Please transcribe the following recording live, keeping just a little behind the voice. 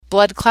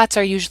Blood clots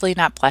are usually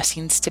not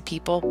blessings to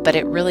people, but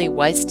it really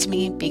was to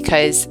me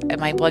because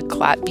my blood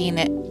clot being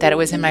that it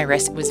was in my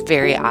wrist, it was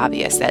very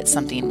obvious that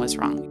something was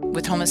wrong.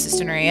 With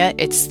homocystinuria,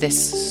 it's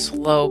this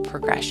slow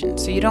progression,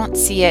 so you don't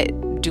see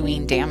it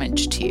doing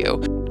damage to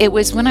you. It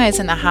was when I was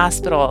in the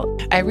hospital,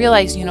 I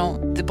realized,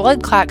 the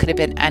blood clot could have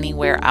been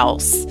anywhere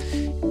else.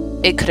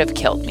 It could have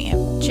killed me.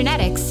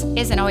 Genetics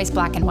isn't always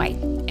black and white,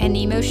 and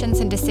the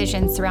emotions and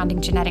decisions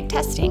surrounding genetic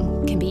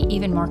testing can be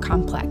even more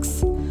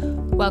complex.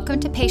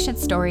 Welcome to Patient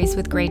Stories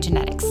with Gray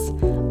Genetics.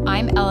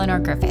 I'm Eleanor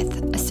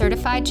Griffith, a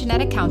certified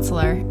genetic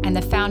counselor and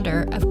the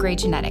founder of Gray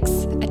Genetics,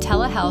 a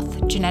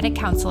telehealth genetic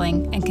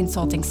counseling and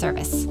consulting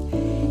service.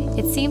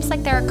 It seems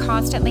like there are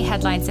constantly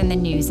headlines in the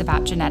news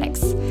about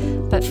genetics,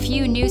 but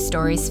few news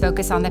stories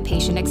focus on the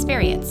patient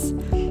experience.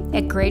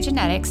 At Gray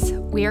Genetics,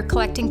 we are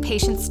collecting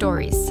patient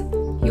stories,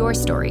 your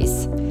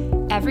stories.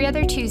 Every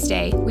other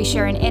Tuesday, we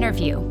share an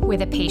interview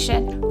with a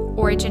patient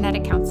or a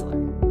genetic counselor.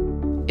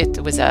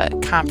 It was a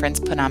conference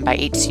put on by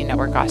HC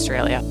Network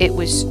Australia. It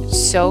was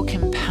so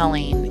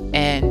compelling,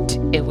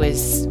 and it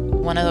was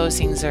one of those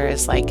things where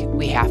it's like,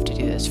 we have to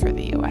do this for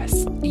the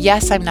US.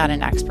 Yes, I'm not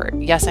an expert.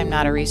 Yes, I'm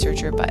not a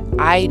researcher, but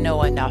I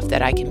know enough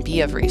that I can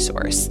be of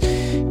resource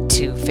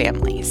to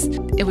families.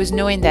 It was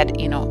knowing that,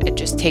 it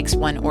just takes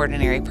one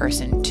ordinary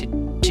person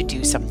to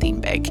do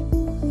something big.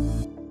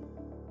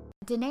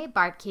 Danae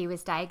Bartkey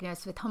was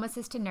diagnosed with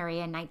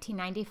homocystinuria in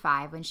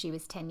 1995 when she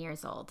was 10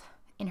 years old.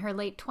 In her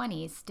late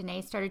 20s, Danae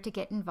started to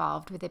get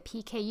involved with a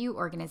PKU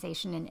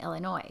organization in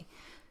Illinois.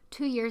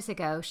 2 years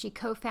ago, she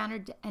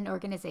co-founded an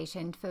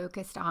organization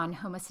focused on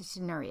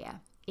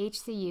homocystinuria,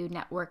 HCU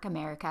Network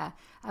America,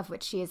 of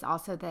which she is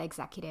also the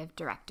executive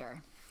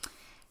director.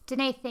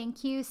 Danae,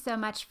 thank you so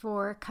much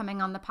for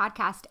coming on the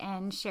podcast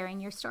and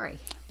sharing your story.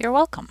 You're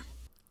welcome.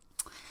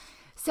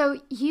 So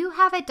you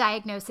have a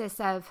diagnosis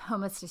of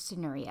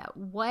homocystinuria.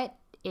 What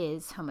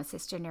is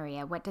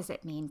homocystinuria? What does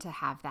it mean to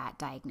have that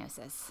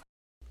diagnosis?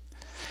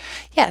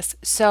 Yes,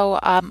 so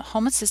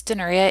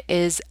homocystinuria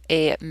is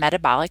a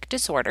metabolic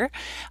disorder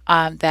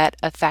that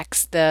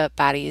affects the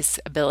body's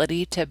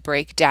ability to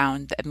break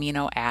down the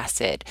amino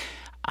acid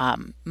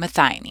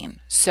methionine.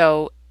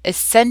 So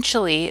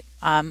essentially,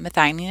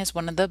 methionine is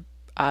one of the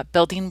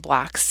building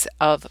blocks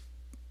of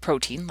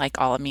protein, like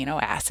all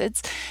amino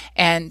acids.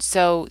 And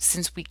so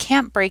since we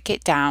can't break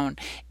it down,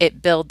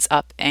 it builds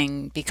up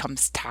and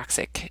becomes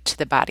toxic to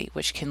the body,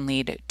 which can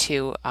lead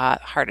to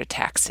heart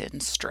attacks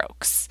and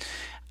strokes.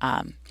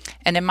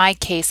 And in my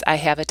case, I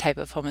have a type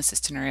of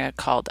homocystinuria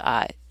called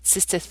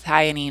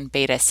cystathionine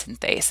beta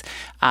synthase,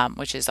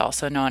 which is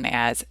also known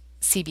as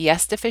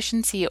CBS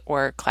deficiency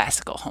or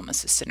classical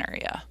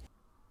homocystinuria.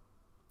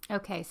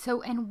 Okay,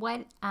 so and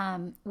what,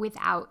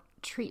 without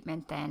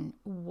treatment then,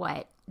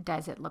 what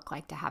does it look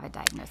like to have a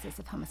diagnosis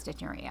of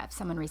homocystinuria if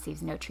someone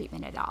receives no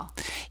treatment at all?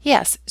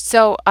 Yes,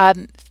 so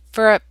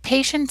for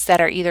patients that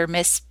are either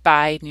missed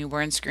by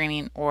newborn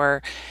screening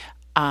or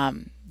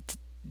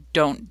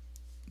don't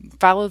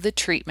follow the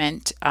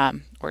treatment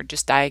or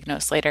just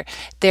diagnose later,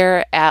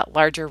 they're at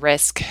larger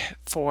risk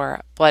for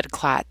blood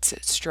clots,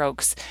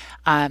 strokes.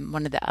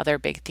 One of the other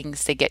big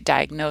things they get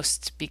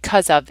diagnosed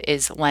because of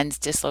is lens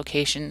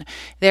dislocation.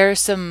 There are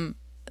some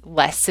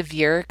less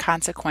severe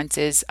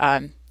consequences,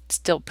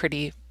 still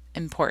pretty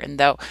important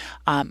though,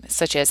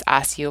 such as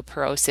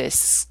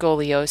osteoporosis,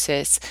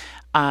 scoliosis.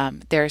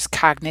 There's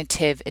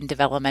cognitive and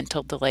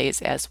developmental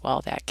delays as well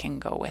that can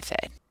go with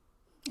it.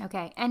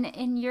 Okay. And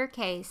in your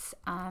case,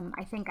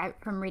 I think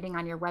from reading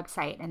on your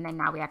website, and then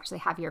now we actually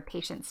have your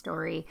patient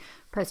story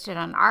posted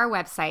on our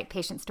website,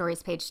 Patient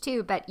Stories page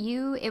 2, but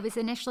it was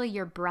initially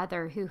your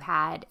brother who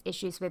had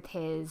issues with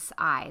his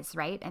eyes,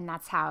 right? And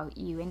that's how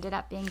you ended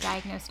up being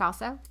diagnosed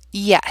also?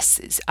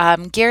 Yes.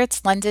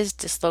 Garrett's lenses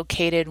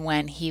dislocated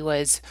when he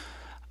was,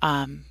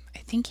 I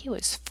think he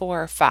was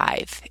 4 or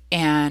 5,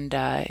 and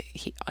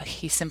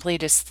he simply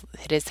just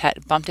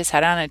bumped his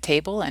head on a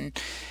table, and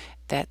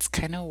that's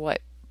kind of what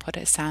put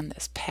us on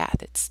this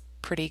path. It's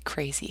pretty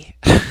crazy.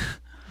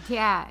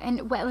 Yeah.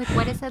 And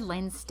what does a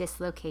lens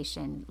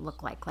dislocation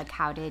look like? Like,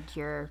 how did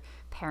your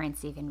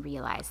parents even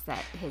realize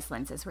that his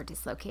lenses were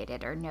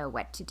dislocated or know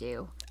what to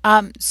do?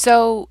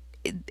 So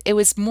it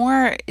was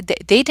more,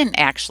 they didn't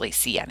actually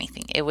see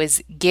anything. It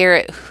was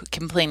Garrett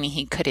complaining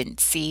he couldn't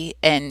see,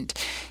 and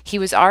he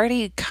was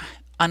already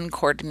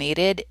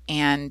uncoordinated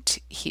and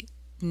he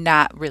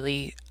not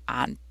really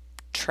on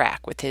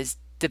track with his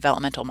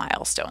developmental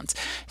milestones.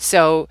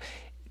 So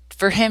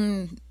for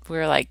him, we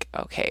were like,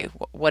 okay,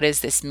 what does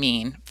this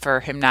mean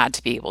for him not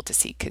to be able to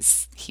see?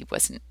 Because he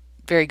wasn't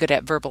very good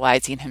at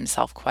verbalizing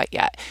himself quite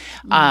yet.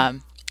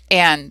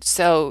 And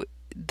so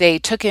they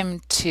took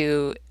him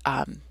to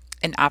an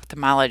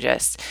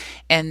ophthalmologist,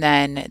 and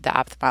then the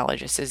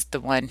ophthalmologist is the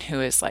one who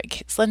is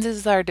like, his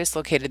lenses are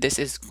dislocated. This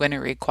is going to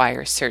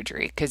require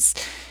surgery, because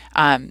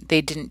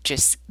they didn't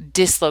just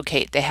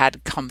dislocate, they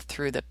had come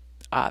through the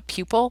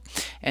pupil,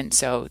 and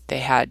so they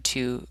had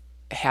to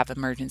have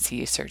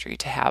emergency surgery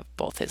to have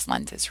both his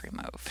lenses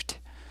removed.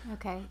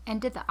 Okay.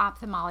 And did the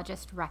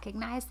ophthalmologist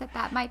recognize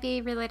that might be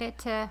related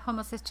to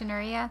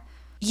homocystinuria?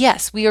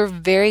 Yes, we are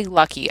very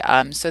lucky.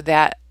 So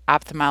that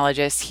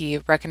ophthalmologist, he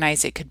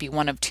recognized it could be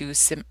one of two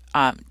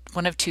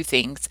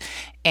things,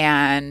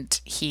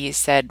 and he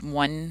said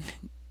one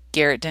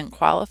Garrett didn't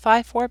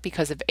qualify for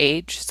because of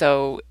age,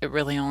 so it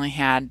really only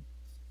had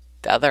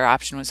the other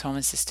option was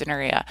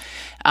homocystinuria,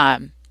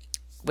 um,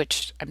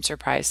 which I'm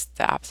surprised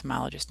the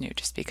ophthalmologist knew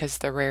just because of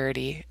the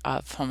rarity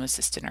of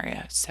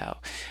homocystinuria. So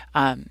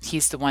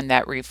he's the one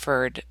that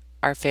referred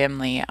our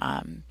family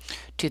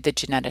to the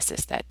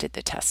geneticist that did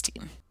the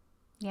testing.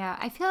 Yeah,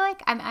 I feel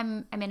like I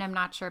mean, I'm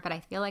not sure, but I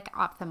feel like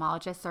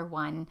ophthalmologists are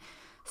one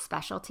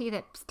specialty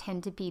that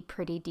tend to be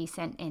pretty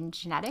decent in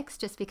genetics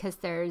just because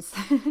there's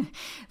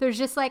there's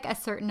just like a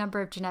certain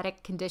number of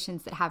genetic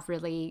conditions that have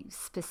really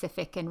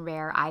specific and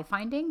rare eye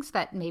findings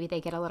that maybe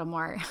they get a little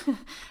more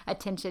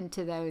attention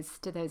to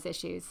those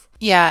issues.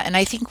 Yeah, and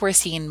I think we're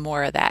seeing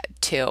more of that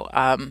too,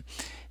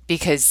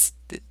 because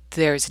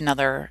there's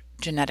another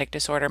genetic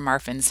disorder,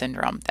 Marfan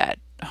syndrome, that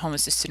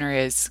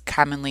homocystinuria is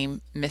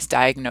commonly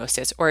misdiagnosed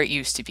as, or it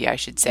used to be, I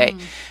should say.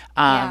 Mm,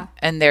 yeah,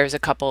 And there's a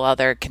couple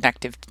other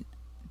connective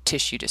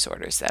tissue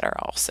disorders that are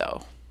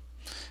also,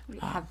 we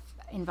have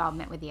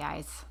involvement with the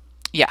eyes.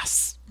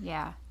 yes,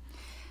 Yeah.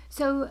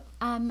 So,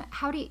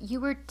 how do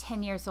you were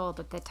 10 years old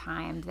at the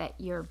time that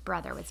your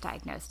brother was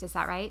diagnosed? Is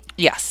that right?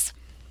 yes.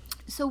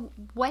 So,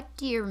 what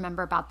do you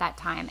remember about that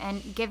time?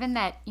 And given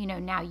that,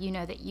 now you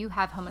know that you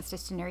have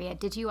homocystinuria,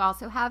 did you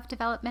also have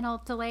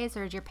developmental delays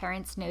or did your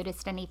parents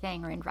noticed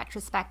anything or in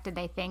retrospect did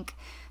they think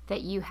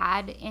that you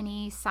had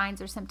any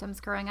signs or symptoms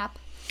growing up?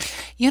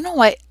 You know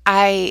what?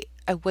 I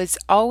was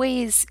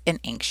always an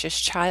anxious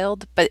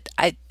child, but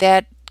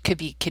that could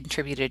be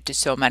contributed to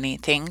so many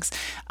things.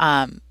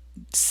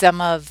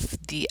 Some of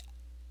the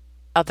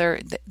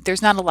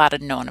there's not a lot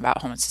of known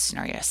about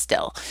homocystinuria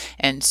still.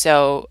 And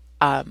so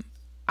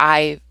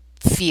I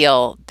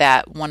feel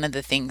that one of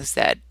the things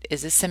that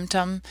is a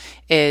symptom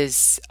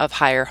is of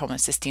higher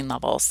homocysteine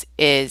levels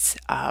is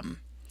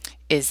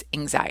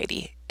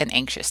anxiety and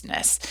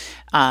anxiousness.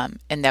 And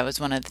that was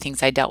one of the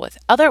things I dealt with.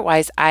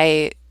 Otherwise,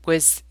 I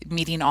was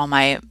meeting all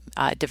my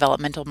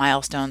developmental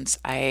milestones.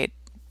 I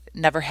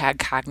never had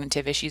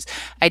cognitive issues.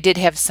 I did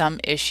have some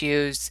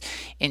issues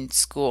in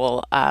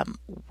school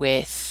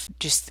with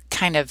just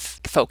kind of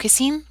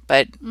focusing,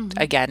 but Hmm.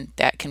 again,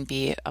 that can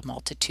be a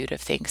multitude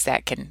of things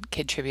that can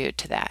contribute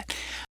to that.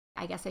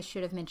 I guess I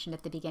should have mentioned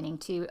at the beginning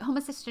too.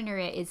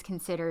 Homocystinuria is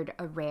considered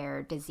a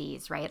rare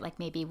disease, right? Like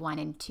maybe 1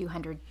 in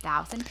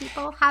 200,000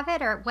 people have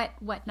it, or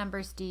what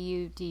numbers do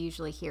you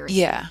usually hear or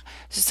Yeah. see?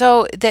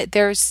 So that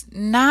there's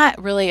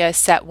not really a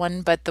set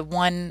one, but the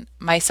one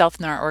myself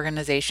and our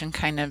organization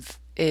kind of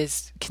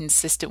is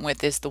consistent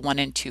with is the 1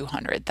 in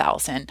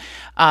 200,000.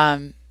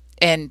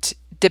 And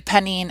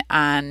depending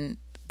on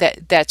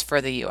that, that's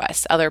for the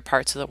US. Other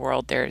parts of the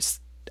world, there's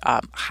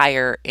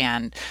higher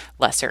and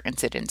lesser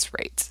incidence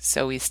rates.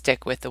 So we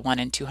stick with the 1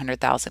 in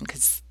 200,000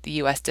 because the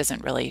US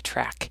doesn't really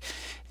track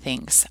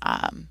things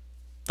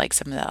like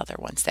some of the other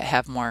ones that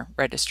have more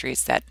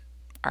registries that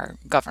are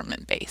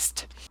government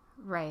based.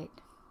 Right.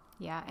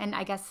 Yeah, and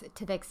I guess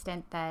to the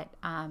extent that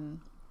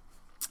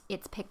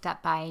it's picked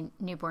up by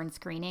newborn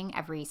screening,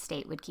 every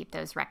state would keep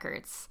those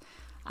records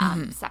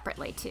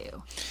separately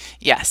too.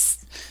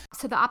 Yes.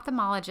 So the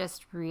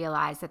ophthalmologist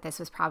realized that this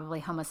was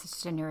probably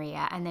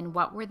homocystinuria, and then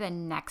what were the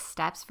next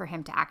steps for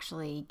him to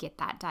actually get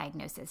that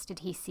diagnosis? Did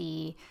he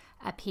see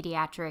a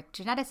pediatric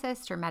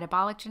geneticist or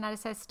metabolic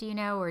geneticist, do you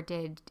know, or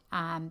did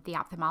the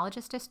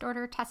ophthalmologist just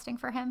order testing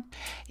for him?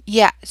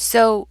 Yeah.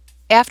 So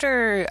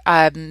after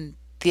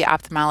the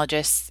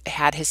ophthalmologist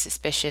had his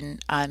suspicion,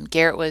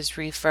 Garrett was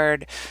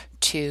referred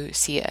to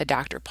see a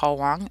Dr. Paul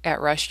Wong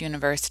at Rush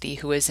University,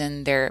 who was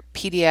in their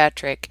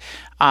pediatric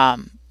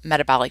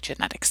metabolic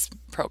genetics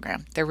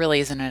program. There really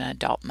isn't an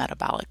adult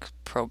metabolic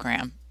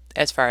program,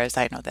 as far as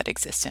I know, that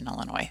exists in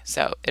Illinois.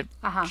 So it's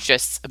Uh huh.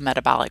 just a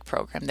metabolic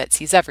program that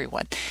sees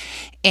everyone.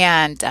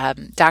 And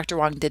Dr.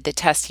 Wong did the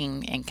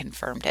testing and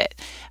confirmed it.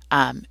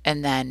 And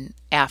then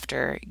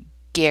after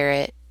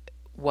Garrett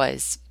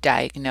was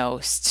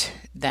diagnosed,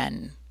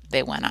 then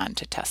they went on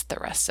to test the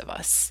rest of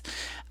us.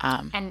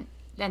 Um, And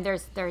then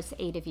there's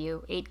eight of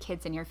you, eight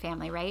kids in your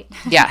family, right?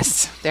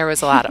 yes, there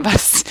was a lot of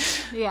us.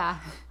 Yeah.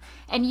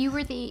 And you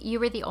were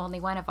the only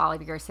one of all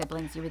of your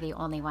siblings. You were the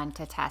only one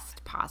to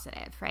test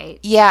positive, right?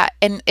 Yeah,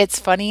 and it's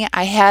funny,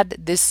 I had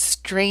this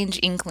strange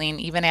inkling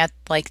even at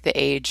like the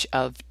age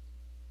of,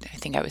 I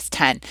think I was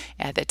 10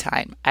 at the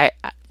time.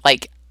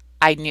 Like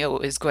I knew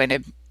it was going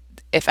to,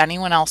 if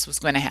anyone else was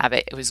going to have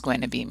it, it was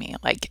going to be me.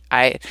 Like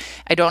I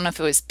don't know if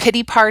it was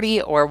pity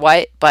party or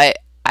what, but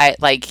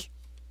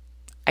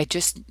I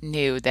just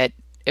knew that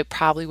it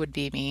probably would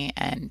be me,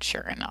 and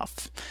sure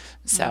enough.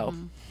 So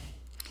Mm-hmm.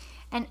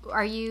 And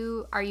are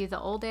you the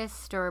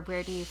oldest, or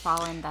where do you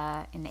fall in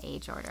the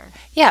age order?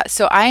 yeah,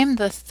 so I am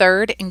the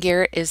third and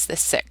Garrett is the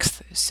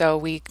sixth. So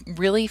we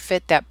really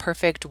fit that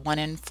perfect 1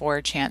 in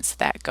 4 chance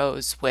that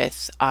goes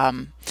with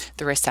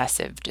the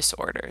recessive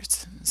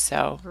disorders.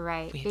 So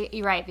Right. we,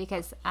 You're right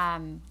because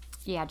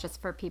Yeah,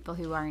 just for people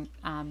who aren't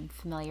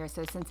familiar,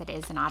 so since it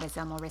is an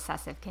autosomal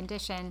recessive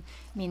condition,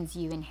 means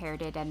you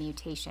inherited a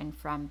mutation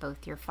from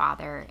both your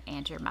father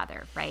and your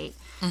mother, right?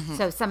 Hmm.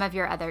 So some of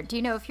your other, do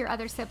you know if your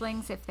other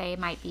siblings, if they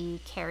might be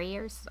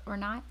carriers or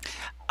not?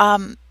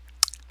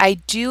 I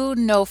do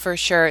know for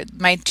sure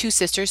my two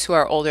sisters who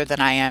are older than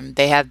I am,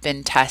 they have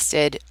been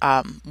tested.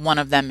 One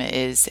of them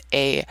is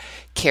a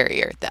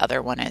carrier, the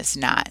other one is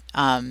not.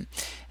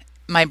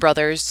 My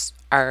brothers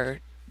are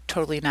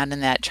totally not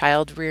in that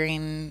child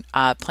rearing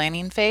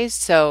planning phase,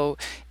 so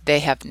they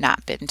have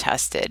not been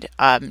tested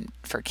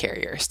for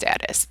carrier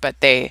status, but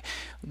they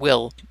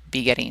will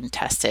be getting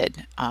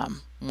tested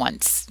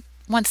once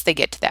they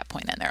get to that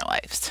point in their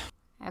lives.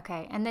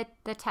 Okay. And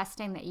the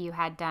testing that you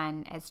had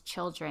done as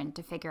children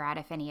to figure out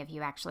if any of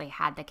you actually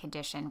had the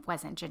condition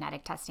wasn't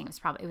genetic testing. It was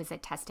probably, it was a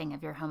testing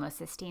of your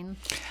homocysteine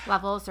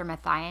levels or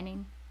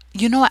methionine.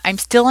 You know what? I'm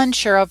still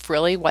unsure of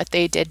really what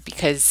they did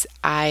because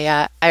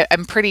I'm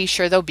pretty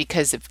sure though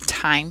because of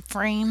time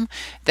frame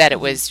that it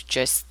Mm-hmm. was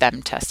just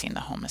them testing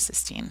the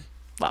homocysteine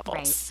Right.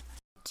 levels.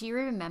 Do you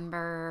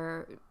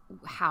remember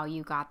how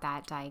you got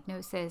that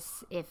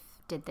diagnosis? If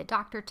did the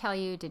doctor tell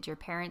you? Did your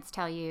parents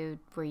tell you?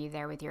 Were you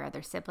there with your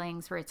other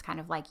siblings where it's kind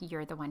of like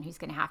you're the one who's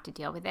going to have to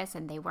deal with this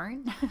and they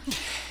weren't?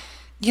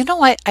 You know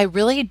what? I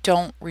really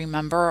don't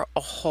remember a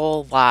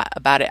whole lot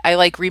about it. I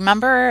like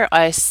remember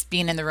us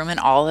being in the room and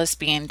all of us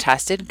being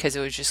tested because it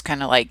was just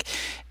kind of like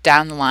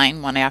down the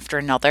line one after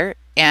another.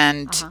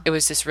 And Uh-huh. it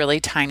was this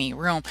really tiny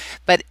room.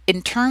 But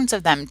in terms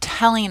of them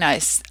telling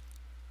us,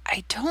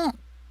 I don't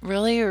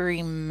really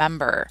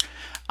remember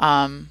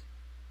um,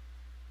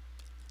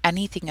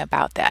 anything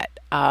about that.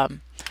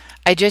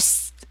 I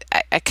just,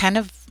 I kind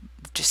of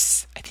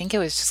just, I think it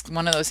was just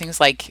one of those things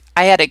like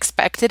I had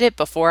expected it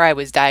before I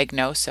was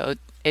diagnosed, so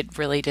it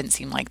really didn't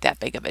seem like that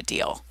big of a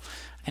deal.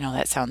 I know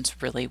that sounds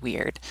really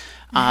weird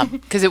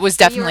because it was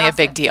But you were definitely a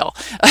big also, deal.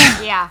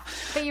 yeah,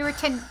 but you were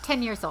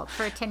 10 years old.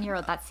 For a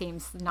 10-year-old, that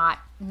seems not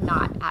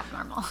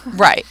abnormal.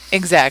 Right,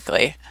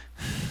 exactly.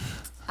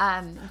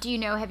 Do you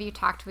know, have you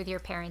talked with your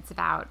parents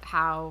about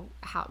how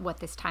what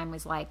this time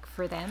was like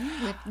for them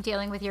with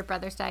dealing with your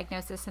brother's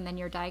diagnosis and then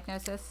your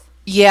diagnosis?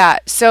 Yeah,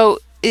 so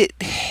it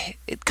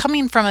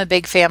coming from a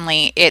big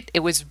family,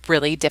 it was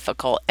really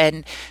difficult.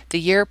 And the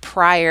year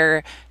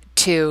prior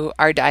to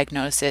our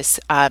diagnosis,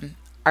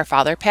 our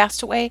father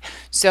passed away.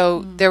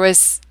 So Mm. there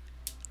was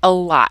a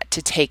lot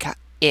to take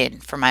in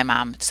for my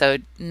mom. So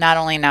not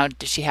only now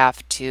does she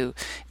have to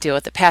deal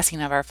with the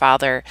passing of our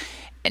father,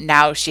 and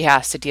now she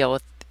has to deal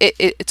with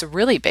it's a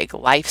really big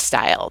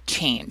lifestyle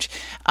change.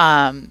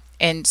 And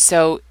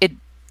so it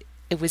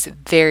was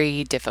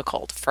very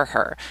difficult for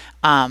her.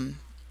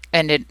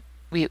 And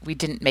we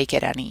didn't make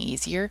it any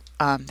easier.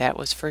 That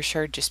was for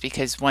sure, just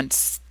because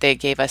once they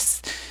gave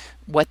us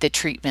what the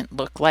treatment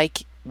looked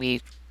like,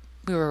 we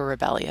were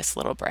rebellious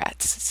little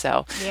brats.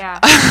 So Yeah.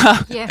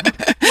 Yeah.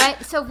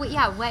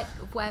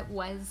 What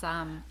was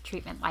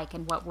treatment like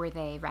and what were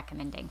they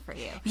recommending for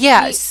you?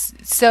 yes,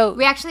 so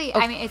We actually, oh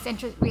I mean, it's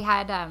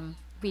interesting.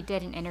 We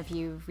did an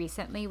interview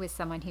recently with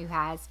someone who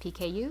has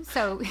PKU.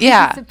 So,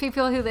 yeah. some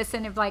people who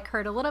listen have like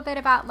heard a little bit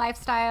about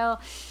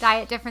lifestyle,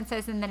 diet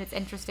differences, and then it's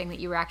interesting that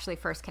you were actually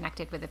first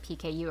connected with a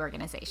PKU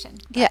organization.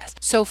 But Yes.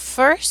 So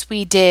first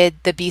we did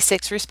the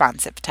B6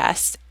 responsive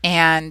test,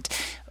 and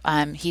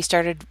he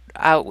started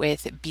out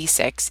with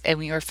B6, and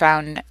we were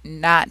found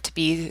not to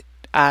be.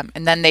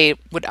 And then they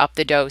would up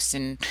the dose,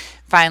 and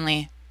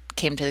finally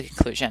came to the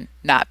conclusion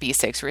not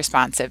B6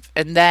 responsive.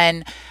 And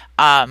then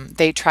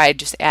they tried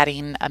just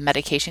adding a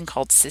medication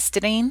called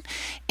cysteine,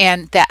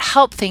 and that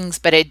helped things,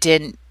 but it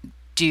didn't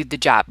do the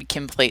job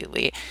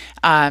completely.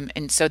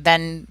 And so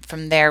then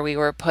from there, we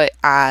were put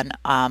on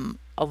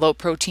a low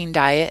protein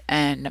diet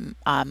and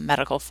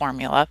medical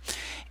formula.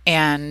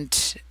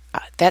 And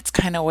that's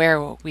kind of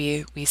where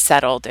we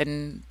settled.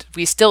 And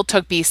we still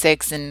took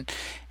B6, and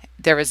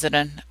there was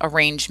an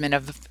arrangement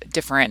of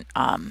different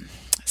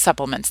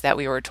supplements that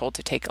we were told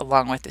to take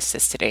along with the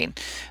cysteine.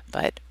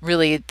 But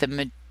really, the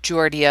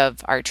majority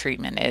of our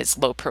treatment is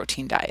low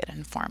protein diet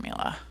and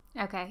formula.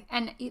 okay,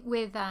 and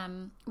with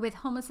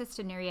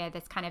homocystinuria,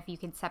 that's kind of you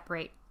can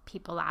separate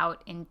people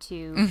out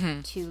into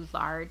Hmm. two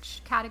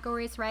large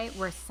categories, right?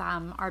 Where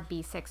some are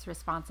B6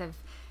 responsive,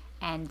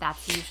 and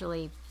that's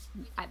usually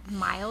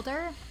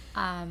milder.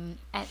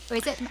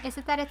 Is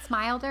it that it's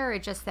milder, or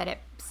just that it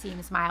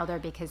seems milder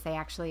because they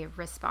actually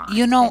respond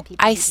You than know, people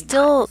I who do not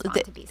still,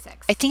 respond to B6?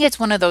 I think it's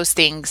one of those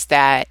things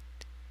that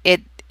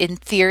it, in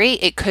theory,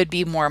 it could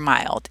be more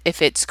mild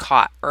if it's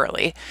caught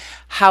early.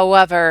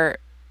 However,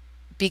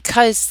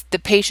 because the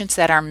patients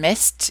that are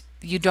missed,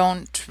 you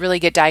don't really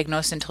get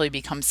diagnosed until you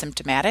become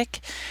symptomatic.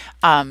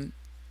 Um,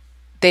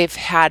 they've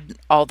had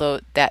all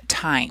that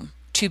time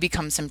to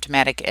become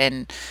symptomatic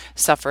and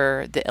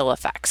suffer the ill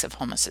effects of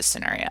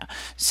homocystinuria.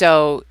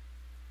 So,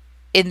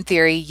 in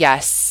theory,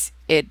 yes,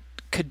 it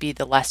could be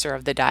the lesser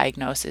of the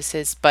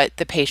diagnoses, but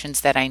the patients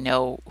that I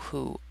know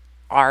who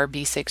are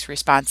B6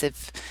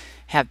 responsive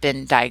have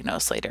been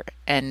diagnosed later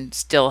and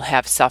still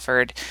have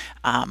suffered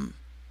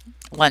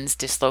lens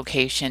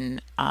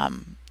dislocation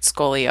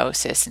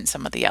scoliosis and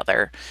some of the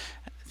other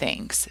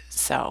things.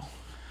 So,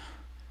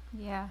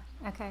 Yeah.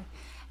 Okay.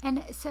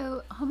 And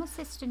so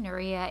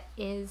homocystinuria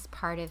is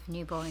part of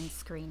newborn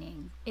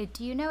screening.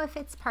 Do you know if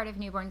it's part of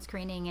newborn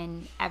screening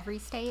in every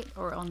state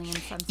or only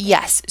in some states?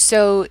 yes,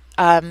 so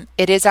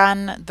it is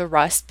on the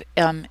RUSP.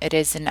 It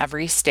is in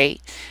every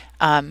state.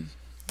 Um,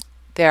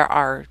 there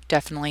are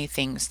definitely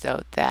things,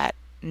 though, that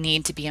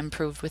need to be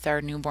improved with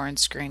our newborn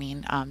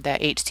screening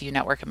that HCU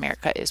Network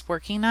America is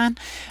working on.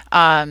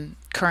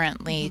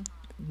 Currently, Mm-hmm.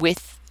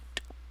 with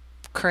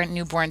current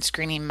newborn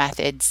screening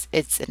methods,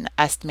 it's an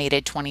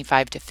estimated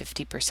 25 to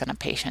 50% of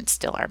patients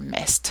still are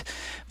missed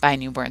by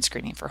newborn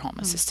screening for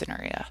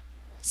homocystinuria.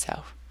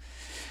 So,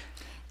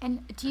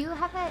 And do you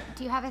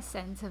have a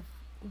sense of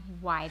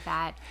why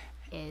that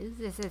is?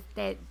 Is it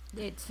that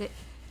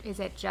is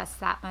it just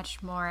that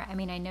much more? I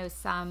mean, I know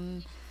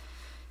some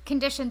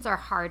conditions are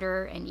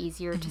harder and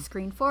easier to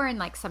screen for, and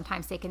like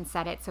sometimes they can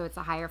set it so it's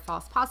a higher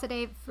false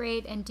positive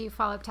rate and do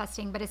follow-up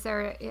testing. But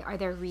are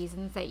there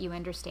reasons that you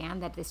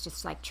understand that it's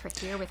just like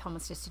trickier with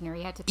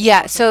homocystinuria to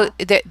yeah, pinpoint this so up?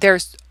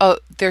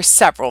 there's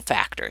several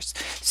factors.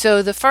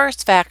 So the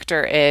first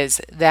factor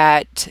is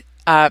that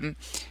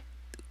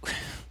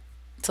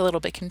it's a little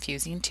bit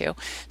confusing too.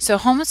 So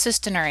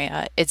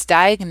homocystinuria, it's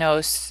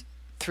diagnosed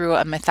through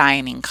a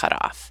methionine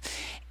cutoff,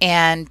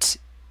 and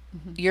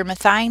Mm-hmm. your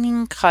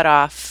methionine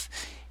cutoff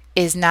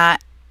is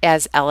not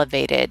as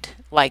elevated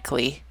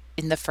likely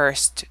in the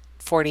first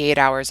 48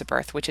 hours of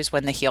birth, which is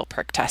when the heel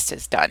prick test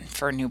is done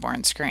for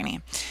newborn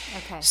screening.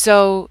 Okay.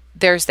 So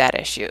there's that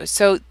issue.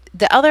 So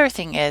the other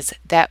thing is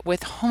that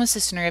with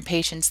homocystinuria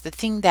patients, the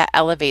thing that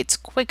elevates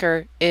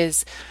quicker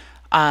is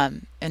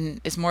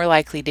and is more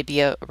likely to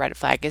be a red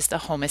flag is the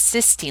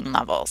homocysteine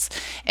levels.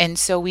 And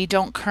so we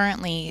don't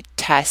currently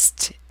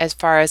test, as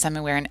far as I'm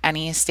aware, in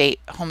any state,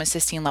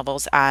 homocysteine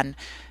levels on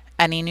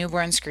any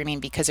newborn screening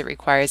because it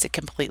requires a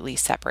completely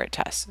separate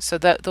test. So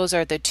those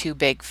are the two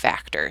big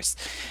factors.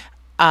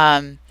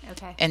 Um,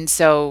 Okay. and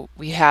so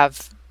we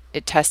have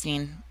it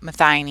testing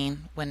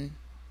methionine when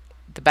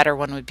the better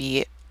one would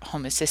be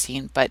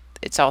homocysteine, but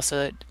it's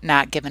also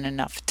not given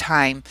enough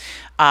time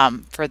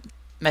for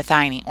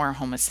methionine or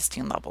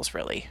homocysteine levels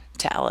really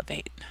to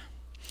elevate.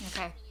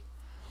 Okay.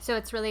 So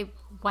it's really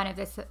one of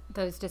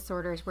those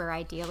disorders where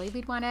ideally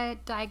we'd want to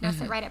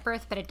diagnose it right at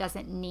birth, but it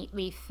doesn't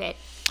neatly fit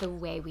the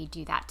way we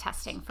do that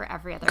testing for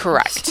every other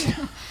Correct. condition.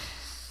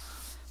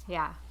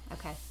 Yeah.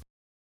 Okay.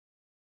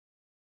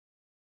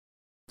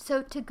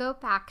 So to go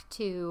back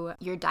to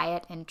your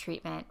diet and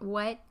treatment,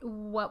 what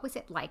was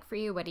it like for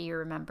you? What do you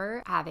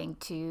remember having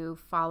to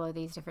follow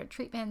these different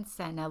treatments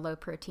and a low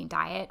protein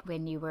diet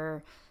when you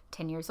were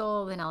 10 years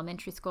old in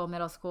elementary school,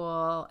 middle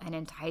school, and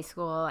into high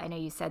school? I know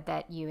you said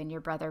that you and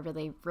your brother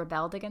really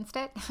rebelled against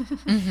it.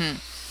 Hmm.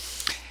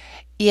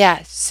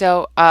 Yeah,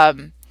 so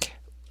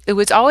it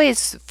was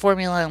always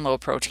formula and low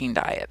protein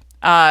diet.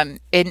 And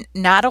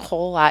not a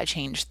whole lot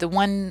changed. The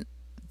one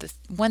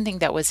thing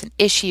that was an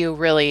issue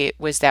really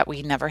was that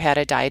we never had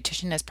a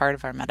dietitian as part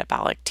of our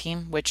metabolic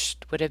team, which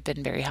would have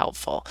been very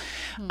helpful.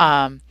 Hmm.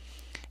 Um,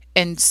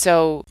 and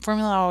so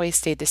formula always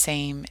stayed the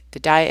same. The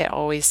diet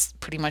always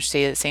pretty much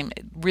stayed the same.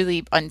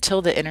 Really,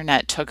 until the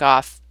internet took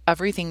off,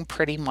 everything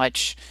pretty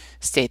much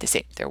stayed the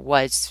same. There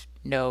was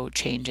no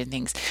change in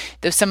things.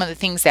 Though some of the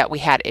things that we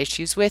had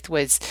issues with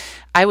was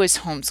I was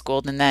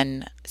homeschooled and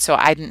then so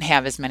I didn't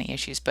have as many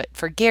issues. But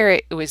for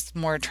Garrett, it was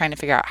more trying to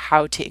figure out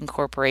how to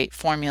incorporate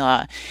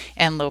formula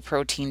and low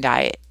protein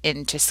diet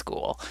into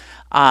school.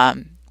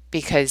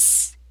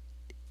 Because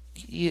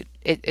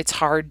it's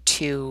hard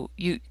to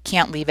you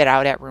can't leave it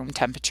out at room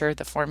temperature,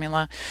 the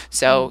formula,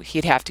 so Hmm.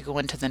 he'd have to go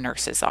into the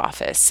nurse's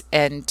office,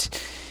 and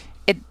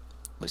it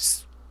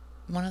was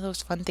one of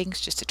those fun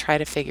things just to try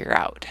to figure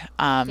out.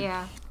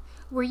 Yeah.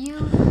 Were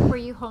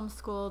you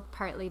homeschooled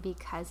partly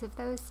because of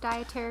those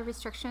dietary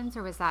restrictions,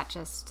 or was that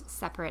just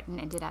separate and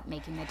ended up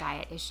making the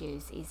diet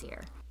issues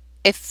easier?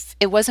 If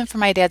it wasn't for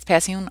my dad's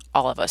passing,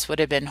 all of us would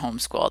have been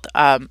homeschooled.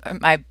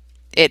 My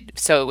it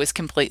so it was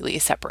completely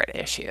separate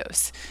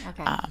issues.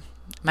 Okay. um,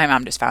 my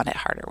mom just found it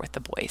harder with the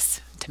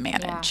boys to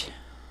Yeah. manage.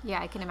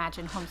 Yeah, I can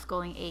imagine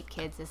homeschooling 8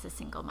 kids as a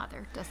single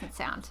mother. Doesn't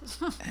sound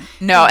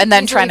No, and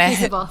then easily trying to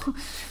feasible.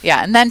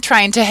 yeah, and then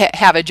trying to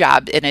have a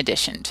job in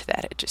addition to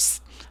that. It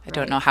just, I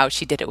don't Right. know how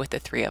she did it with the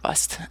three of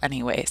us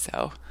anyway.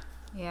 So,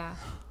 Yeah.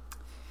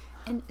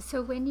 And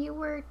so when you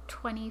were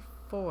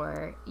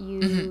 24,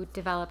 mhm, you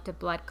developed a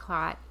blood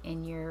clot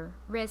in your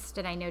wrist,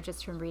 and I know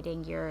just from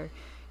reading your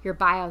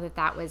bio that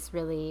that was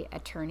really a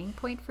turning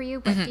point for you.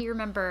 What do mhm. you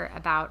remember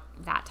about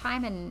that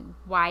time, and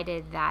why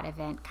did that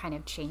event kind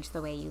of change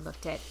the way you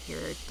looked at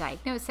your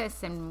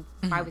diagnosis, and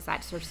why was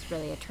that sort of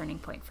really a turning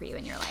point for you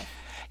in your life?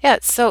 Yeah.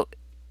 So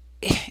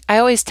I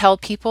always tell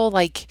people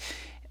like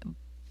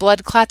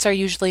blood clots are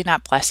usually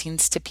not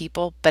blessings to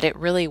people, but it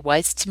really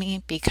was to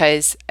me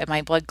because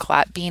my blood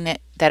clot being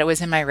it that it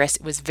was in my wrist,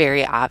 it was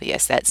very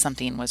obvious that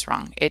something was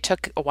wrong. It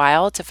took a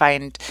while to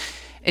find.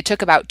 It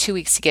took about 2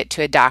 weeks to get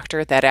to a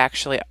doctor that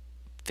actually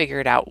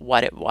figured out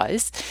what it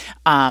was.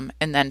 And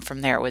then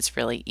from there, it was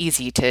really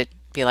easy to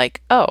be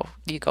like, oh,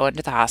 you go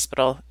into the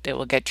hospital, it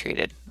will get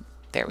treated.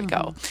 There we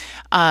go.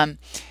 Um,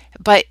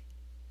 but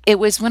it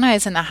was when I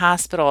was in the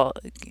hospital,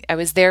 I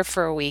was there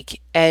for a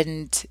week,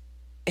 and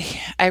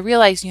I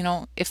realized,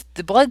 if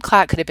the blood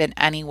clot could have been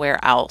anywhere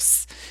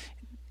else,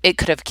 it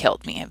could have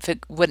killed me. If it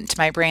went to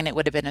my brain, it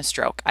would have been a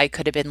stroke. I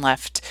could have been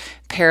left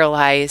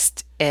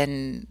paralyzed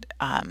in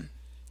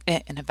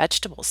a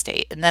vegetable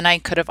state, and then I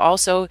could have gone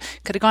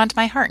to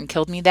my heart and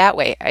killed me that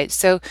way.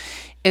 So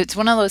it's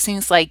one of those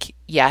things like,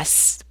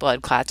 yes,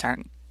 blood clots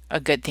aren't a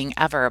good thing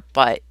ever,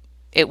 but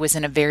it was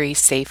in a very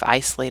safe,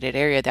 isolated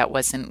area that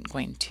wasn't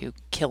going to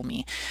kill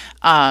me.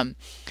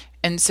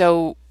 And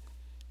so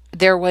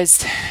there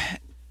was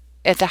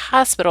at the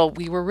hospital,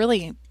 we were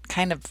really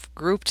kind of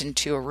grouped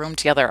into a room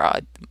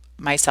together,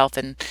 myself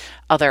and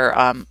other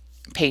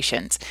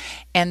patients.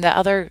 And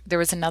there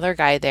was another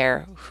guy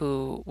there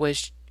who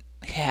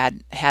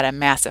had a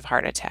massive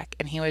heart attack,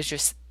 and he was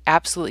just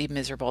absolutely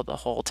miserable the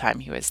whole time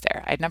he was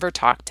there. I'd never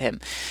talked to him,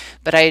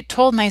 but I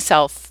told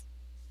myself,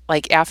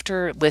 like,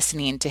 after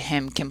listening to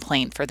him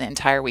complain for the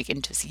entire week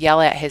and just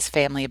yell at his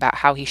family about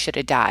how he should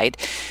have died,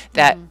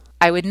 that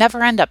I would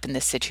never end up in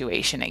this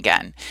situation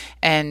again.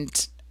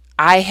 And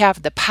I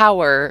have the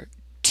power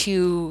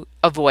to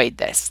avoid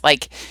this.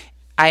 Like,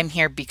 I'm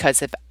here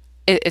because of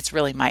it's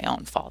really my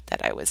own fault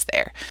that I was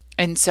there.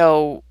 And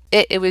so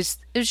it was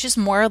just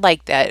more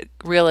like that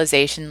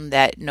realization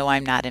that no,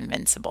 I'm not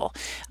invincible.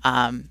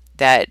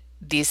 That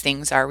these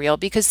things are real,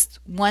 because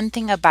one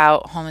thing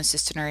about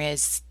homocystinuria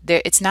is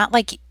it's not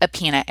like a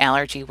peanut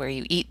allergy where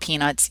you eat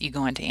peanuts, you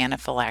go into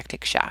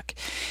anaphylactic shock.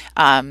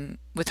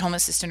 With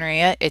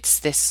homocystinuria, it's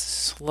this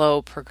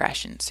slow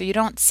progression, so you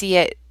don't see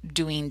it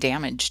doing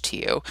damage to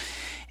you.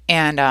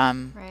 And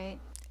Right.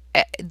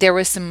 there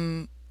was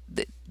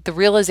the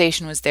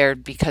realization was there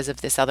because of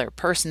this other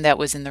person that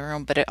was in the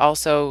room, but it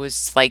also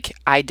was like,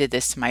 I did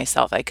this to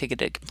myself. I could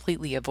have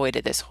completely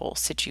avoided this whole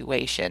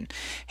situation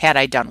had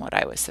I done what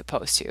I was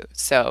supposed to.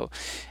 So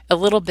a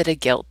little bit of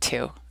guilt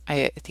too.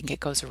 I think it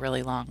goes a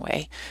really long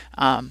way.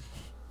 Um,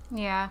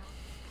 Yeah.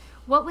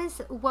 What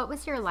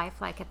was your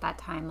life like at that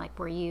time? Like,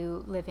 were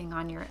you living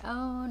on your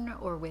own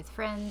or with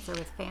friends or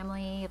with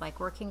family, like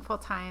working full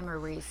time, or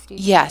were you a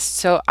student? Yes,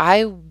 so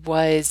I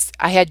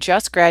had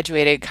just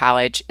graduated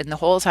college, and the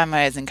whole time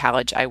I was in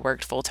college, I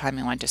worked full time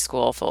and went to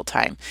school full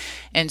time.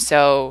 And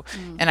so,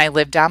 Mm. and I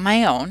lived on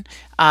my own,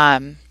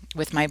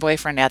 with my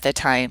boyfriend at the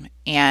time.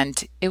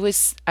 And I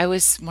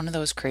was one of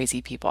those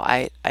crazy people.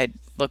 I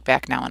look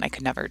back now and I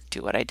could never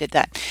do what I did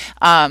then.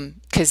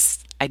 Because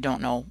I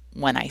don't know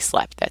when I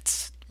slept.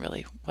 That's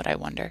really what I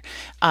wonder.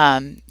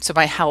 So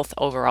my health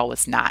overall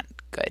was not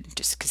good,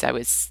 just because I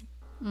was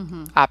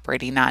Mm-hmm.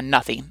 operating on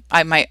nothing.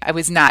 I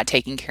was not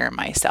taking care of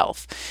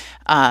myself.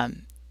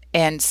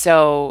 And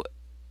so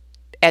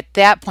at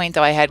that point,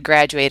 though I had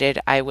graduated,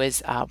 I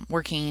was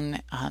working,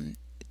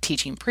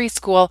 teaching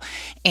preschool,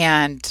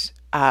 and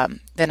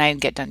then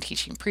I'd get done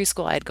teaching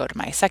preschool. I'd go to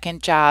my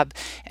second job,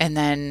 and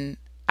then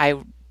I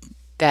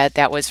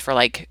that was for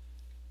like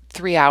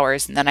 3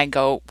 hours, and then I'd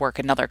go work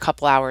another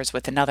couple hours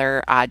with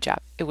another odd job.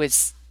 It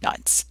was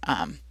nuts.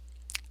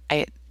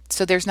 I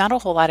so there's not a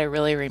whole lot I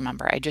really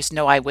remember. I just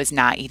know I was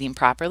not eating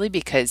properly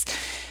because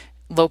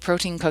low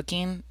protein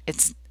cooking,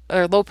 it's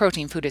or low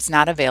protein food is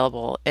not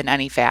available in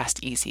any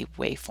fast, easy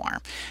way form.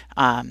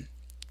 Um,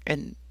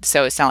 and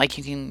so it's not like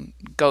you can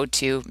go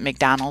to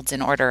McDonald's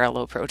and order a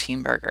low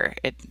protein burger.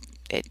 It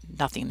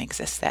nothing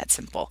exists that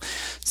simple.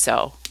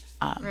 So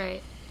um,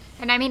 Right.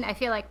 And I mean, I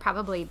feel like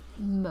probably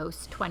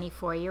most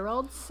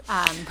 24-year-olds,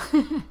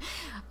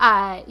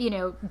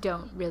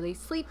 don't really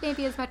sleep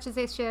maybe as much as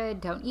they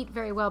should, don't eat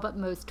very well, but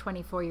most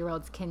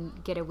 24-year-olds can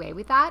get away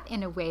with that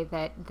in a way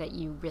that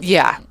you really yeah,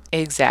 couldn't.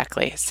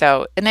 exactly.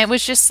 So and it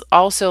was just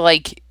also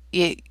like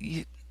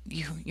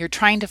you're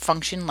trying to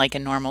function like a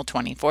normal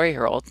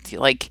 24-year-old.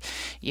 Like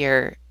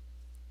you're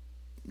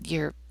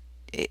you're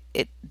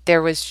it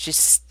there was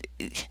just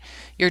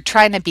you're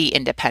trying to be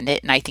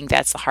independent, and I think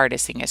that's the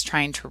hardest thing, is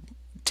trying to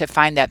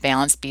find that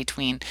balance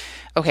between,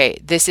 okay,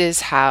 this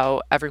is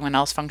how everyone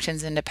else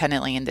functions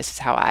independently, and this is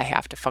how I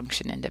have to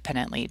function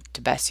independently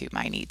to best suit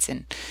my needs.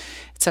 And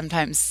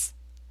sometimes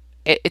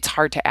it's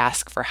hard to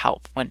ask for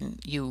help when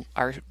you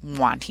are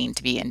wanting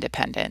to be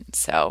independent.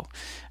 So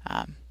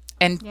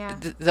and Yeah.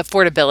 the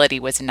affordability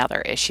was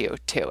another issue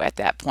too at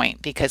that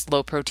point, because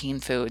low protein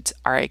foods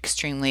are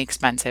extremely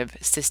expensive.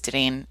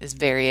 Cystidine is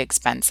very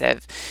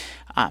expensive.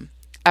 Um,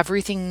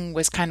 Everything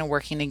was kind of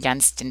working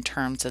against in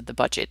terms of the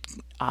budget,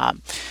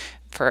 um,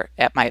 for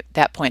at my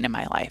that point in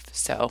my life.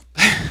 So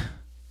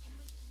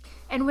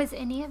And was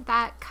any of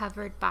that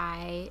covered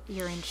by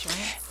your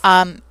insurance?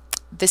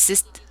 this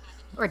is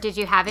Or did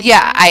you have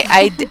yeah,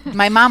 insurance?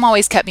 my mom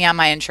always kept me on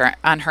my insurance,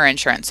 on her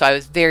insurance, so I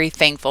was very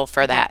thankful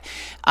for Okay. that.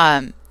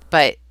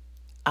 But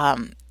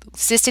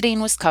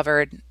Cystidine was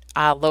covered.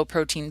 Low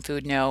protein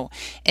food, no.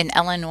 In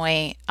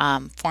Illinois,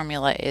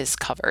 formula is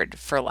covered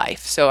for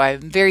life. So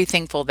I'm very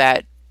thankful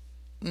that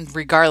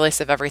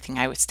regardless of everything,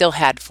 I would still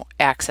had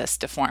access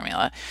to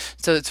formula.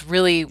 So it's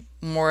really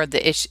more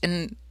the issue.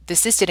 And the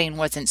Cystidine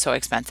wasn't so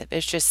expensive.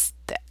 It's just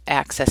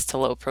access to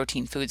low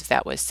protein foods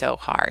that was so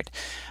hard.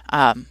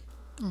 Um,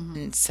 Hmm.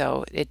 and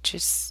so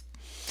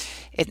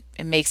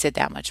it makes it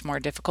that much more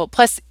difficult.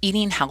 Plus,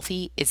 eating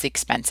healthy is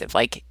expensive.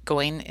 Like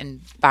going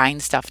and buying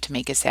stuff to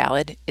make a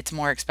salad, it's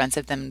more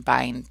expensive than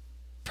buying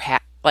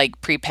like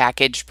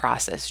prepackaged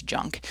processed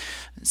junk.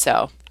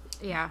 So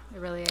Yeah, it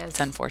really it's is.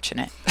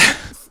 unfortunate. And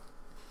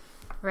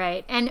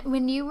right. And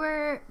when you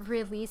were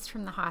released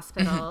from the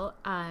Mhm. hospital,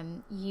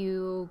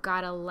 you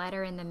got a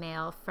letter in the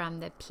mail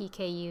from the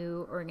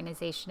PKU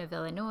Organization of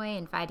Illinois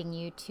inviting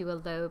you to a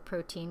low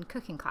protein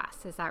cooking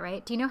class. Is that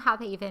right? Do you know how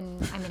they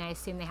even, I mean, I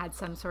assume they had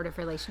some sort of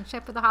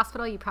relationship with the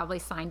hospital. You probably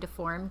signed a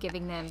form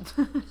giving them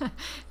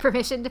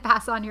permission to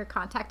pass on your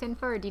contact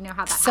info, or do you know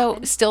how that So,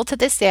 happened? still to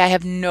this day, I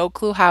have no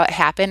clue how it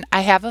happened.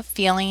 I have a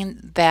feeling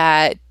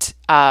that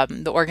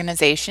the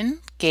organization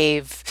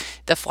gave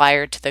the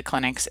flyer to the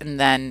clinics and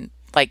then,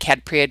 like,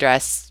 had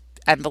pre-addressed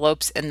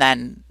envelopes and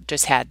then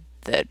just had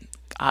the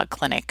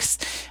clinics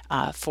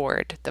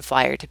forward the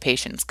flyer to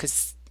patients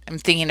because I'm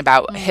thinking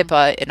about Mm,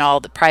 HIPAA and all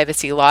the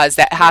privacy laws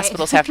that right.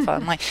 hospitals have to follow.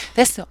 I'm like,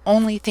 that's the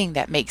only thing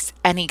that makes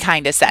any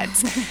kind of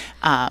sense.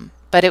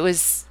 But it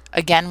was,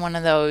 again, one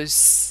of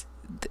those,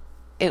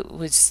 it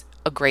was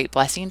a great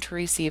blessing to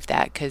receive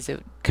that because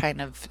it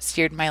kind of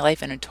steered my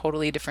life in a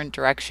totally different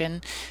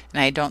direction.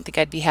 And I don't think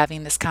I'd be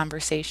having this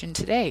conversation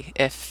today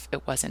if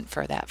it wasn't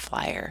for that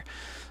flyer.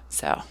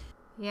 So,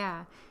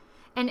 Yeah.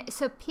 And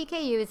so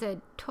PKU is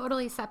a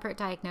totally separate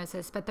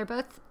diagnosis, but they're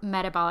both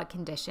metabolic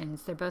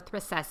conditions. They're both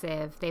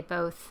recessive. They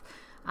both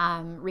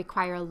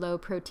require a low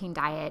protein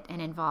diet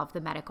and involve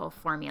the medical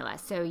formula.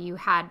 So you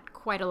had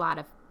quite a lot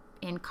of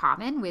in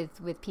common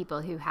with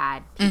people who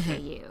had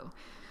mhm. PKU.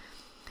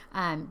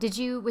 Did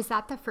you, was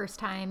that the first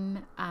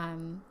time,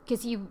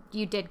 because you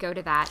did go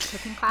to that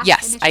cooking class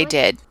Yes, I initially?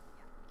 did.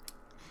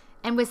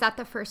 And was that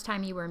the first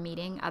time you were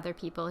meeting other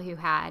people who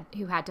had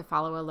to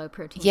follow a low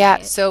protein Yeah,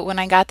 diet? so when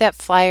I got that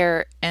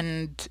flyer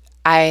and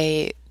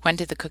I went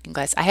to the cooking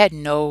class, I had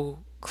no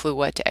clue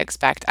what to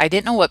expect. I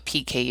didn't know what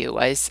PKU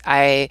was.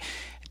 I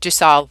just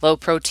saw low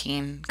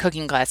protein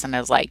cooking class and I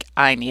was like,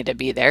 I need to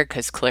be there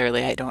because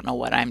clearly I don't know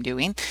what I'm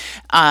doing.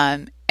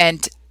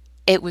 And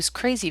it was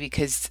crazy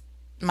because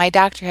my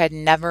doctor had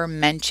never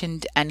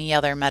mentioned any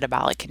other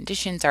metabolic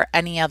conditions or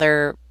any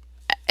other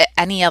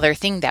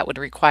thing that would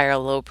require a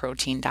low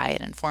protein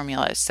diet and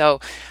formula. So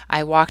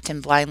I walked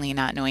in blindly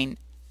not knowing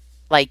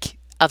like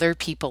other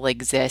people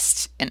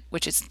exist, and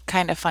which is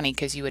kind of funny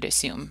because you would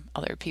assume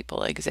other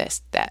people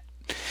exist that,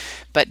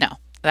 but no,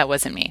 that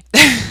wasn't me.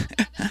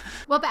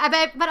 Well, but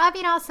I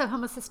mean, also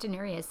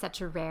homocystinuria is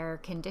such a rare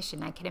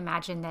condition. I can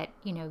imagine that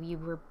you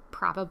were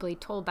probably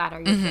told that,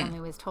 or your Hmm. family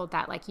was told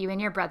that, like you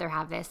and your brother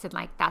have this, and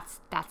like that's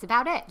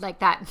about it. Like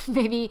that,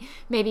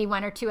 maybe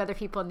one or two other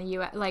people in the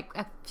U.S., like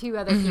a few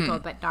other people, Hmm.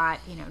 but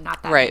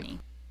not that Right. many.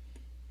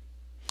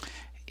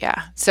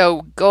 Yeah.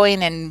 So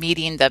going and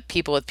meeting the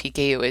people with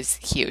PKU was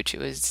huge. It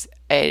was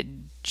a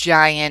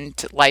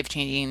giant life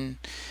changing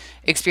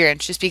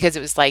experience just because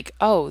it was like,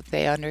 oh,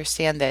 they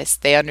understand this.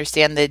 They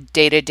understand the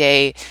day to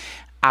day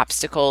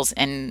obstacles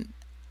and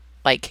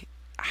like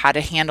how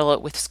to handle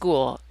it with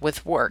school,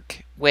 with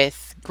work,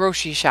 with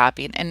grocery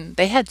shopping. And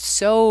they had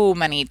so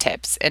many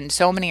tips and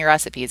so many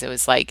recipes. It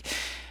was like,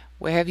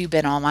 where have you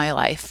been all my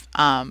life?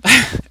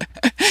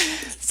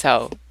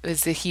 So it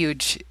was a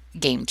huge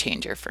game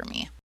changer for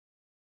me.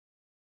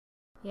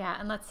 Yeah,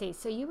 and let's see.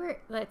 So you were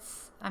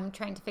let's. I'm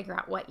trying to figure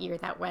out what year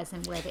that was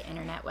and where the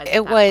internet was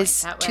at It that point.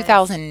 was That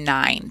was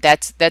 2009.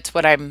 That's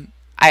what I've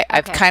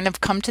okay. kind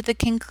of come to the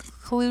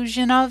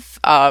conclusion of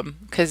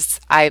because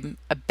I'm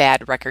a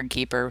bad record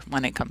keeper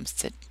when it comes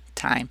to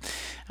time.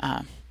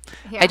 Um,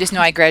 I Yeah. just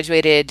know I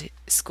graduated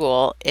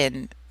school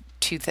in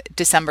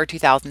December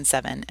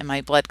 2007, and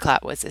my blood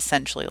clot was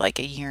essentially like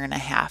a year and a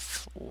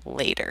half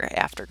later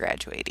after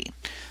graduating.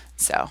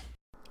 So,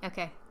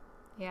 Okay.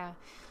 Yeah.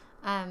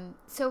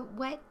 So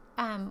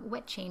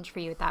what changed for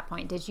you at that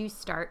point? Did you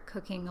start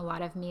cooking a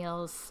lot of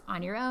meals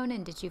on your own,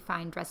 and did you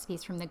find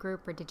recipes from the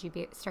group, or did you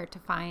start to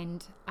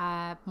find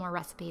more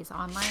recipes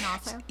online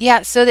also?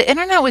 yeah, so the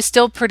internet was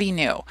still pretty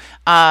new.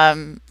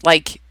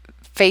 Like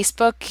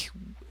Facebook,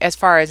 as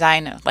far as I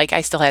know, like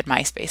I still had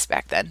MySpace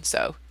back then,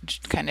 so it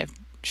kind of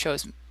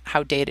shows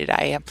how dated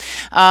I am.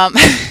 Um,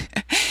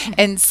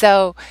 and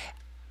so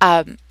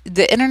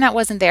the internet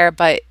wasn't there,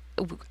 but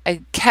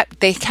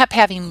they kept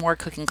having more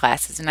cooking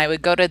classes, and I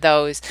would go to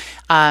those,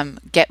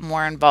 get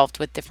more involved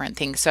with different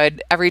things. So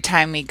every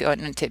time we go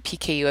into a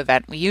PKU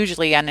event, we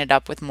usually ended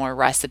up with more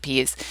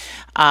recipes,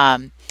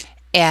 um,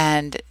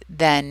 and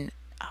then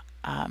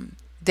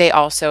they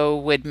also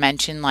would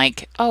mention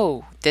like,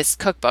 oh, this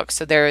cookbook.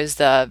 So there is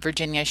the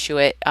Virginia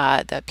Shuett,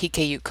 the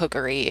PKU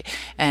cookery,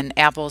 and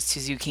apples to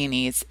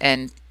zucchinis,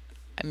 and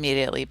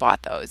immediately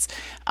bought those.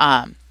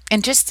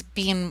 And just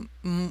being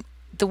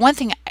the one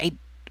thing I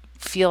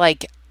feel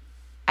like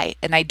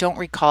I don't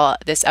recall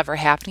this ever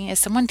happening is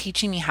someone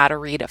teaching me how to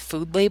read a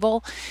food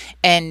label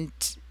and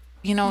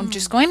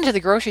just Mm, going to the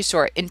grocery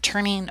store and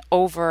turning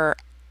over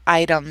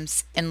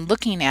items and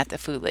looking at the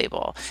food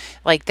label.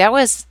 Like that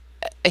was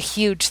a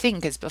huge thing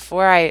because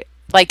before I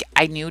like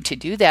I knew to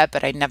do that,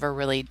 but I never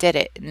really did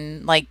it.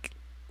 And like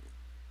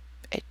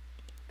it,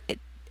 it,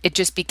 it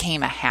just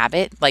became a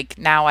habit. Like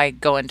now I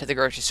go into the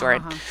grocery store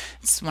and Uh-huh.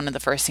 it's one of the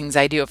first things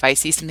I do. If I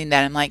see something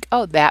that I'm like,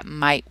 oh, that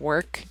might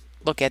work,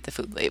 look at the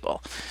food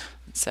label.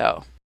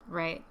 So,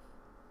 Right.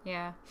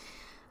 Yeah.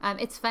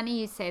 It's funny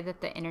you say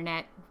that the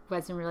internet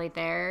wasn't really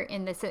there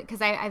in this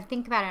because I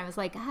think about it. I was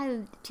like,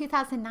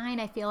 2009.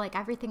 I feel like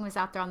everything was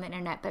out there on the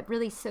internet, but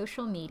really,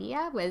 social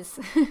media was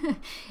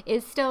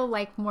is still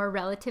like more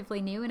relatively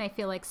new. And I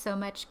feel like so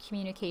much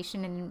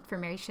communication and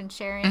information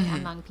sharing mhm.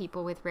 among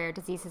people with rare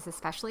diseases,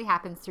 especially,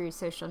 happens through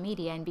social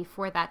media. And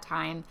before that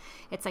time,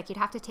 it's like you'd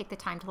have to take the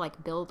time to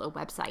like build a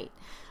website,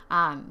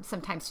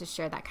 sometimes to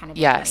share that kind of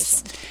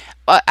Yes. information.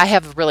 I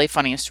have a really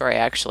funny story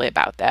actually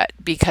about that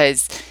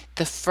because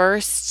the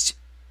first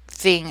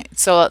thing,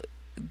 so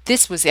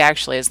this was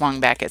actually as long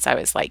back as I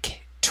was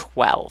like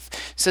 12.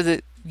 So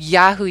the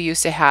Yahoo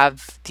used to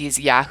have these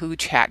Yahoo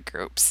chat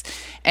groups.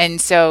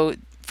 And so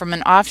from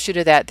an offshoot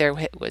of that, there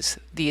was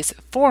these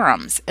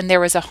forums, and there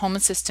was a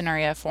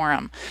Homocystinuria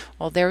forum.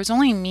 Well, there was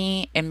only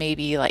me and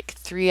maybe like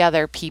three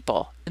other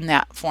people in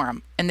that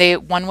forum, and they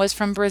one was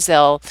from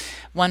Brazil,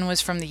 one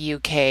was from the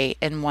UK,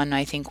 and one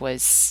I think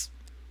was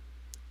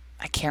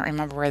I can't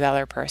remember where the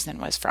other person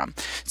was from.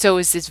 So it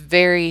was this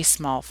very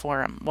small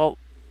forum. Well,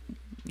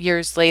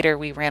 years later,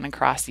 we ran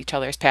across each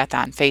other's path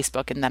on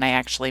Facebook, and then I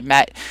actually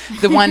met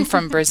the one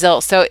from Brazil.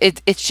 So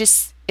it's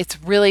just,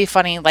 it's really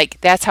funny. Like,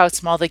 that's how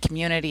small the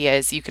community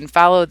is. You can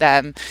follow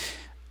them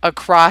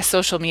across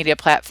social media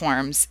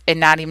platforms and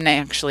not even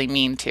actually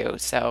mean to.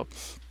 So,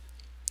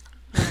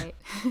 Right.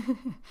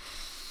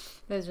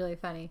 That was really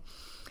funny.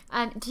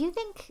 Do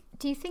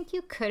you think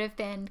you could have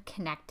been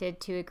connected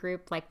to a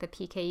group like the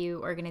PKU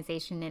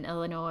organization in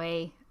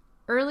Illinois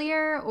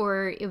earlier,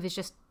 or it was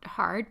just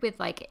hard with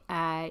like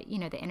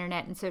the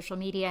internet and social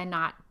media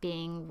not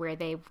being where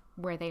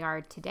they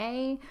are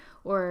today?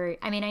 Or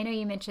I mean, I know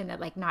you mentioned that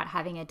like not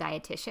having a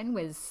dietitian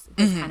was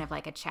mhm. kind of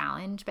like a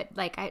challenge, but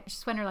like I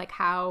just wonder like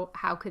how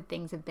could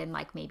things have been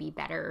like maybe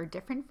better or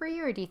different for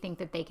you, or do you think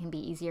that they can be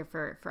easier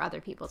for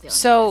other people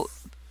dealing with So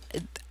this?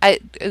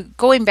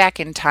 going back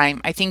in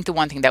time, I think the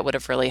one thing that would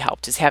have really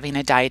helped is having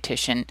a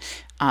dietitian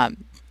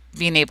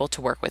being able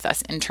to work with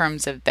us in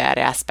terms of that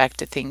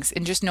aspect of things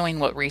and just knowing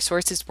what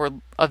resources were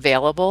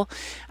available.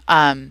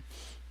 Um,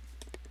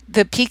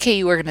 the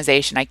PKU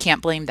organization, I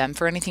can't blame them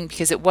for anything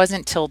because it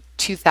wasn't till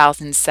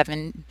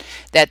 2007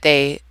 that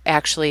they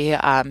actually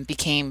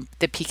became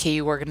the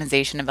PKU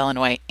Organization of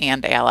Illinois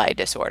and Allied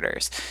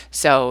Disorders.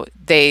 So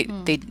they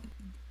Hmm.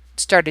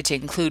 started to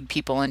include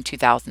people in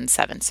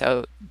 2007.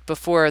 So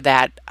before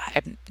that,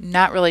 I'm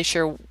not really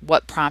sure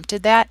what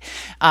prompted that.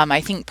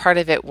 I think part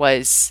of it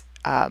was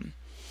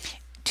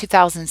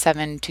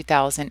 2007,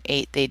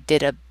 2008,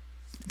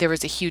 there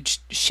was a huge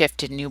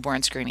shift in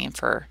newborn screening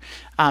for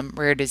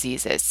rare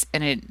diseases,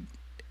 and it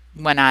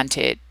went on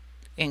to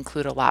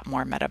include a lot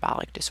more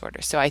metabolic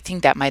disorders. So I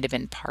think that might have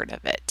been part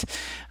of it.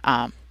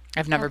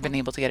 I've never been Okay.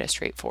 able to get a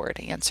straightforward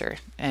answer,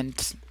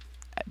 and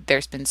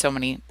there's been so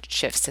many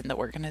shifts in the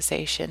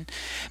organization.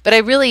 But I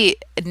really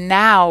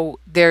now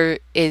there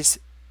is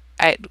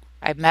I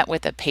I met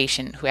with a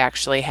patient who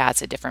actually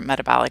has a different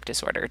metabolic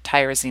disorder,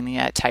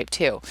 tyrosine type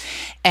 2.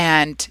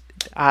 And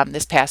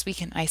this past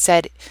weekend, I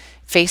said,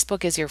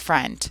 Facebook is your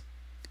friend.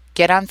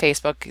 Get on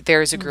Facebook.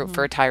 There's a group Mm-hmm.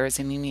 for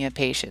tyrosinemia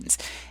patients.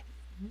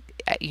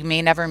 You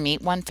may never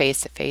meet one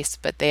face to face,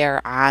 but they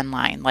are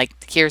online. Like,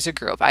 here's a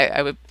group.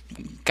 I would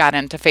got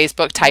into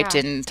Facebook, typed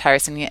Yeah. in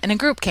tyrosine, and a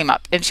group came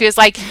up. And she was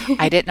like,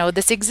 I didn't know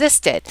this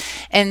existed.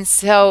 And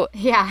so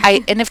Yeah.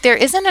 and if there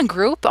isn't a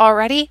group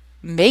already,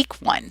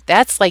 make one.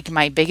 That's like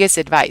my biggest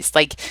advice.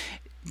 Like,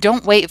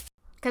 don't wait.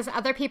 Because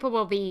other people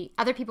will be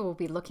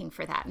looking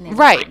for that, and they will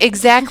Right, find you.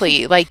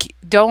 exactly. Like,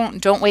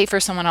 don't wait for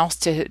someone else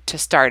to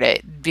start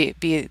it.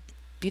 Be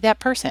that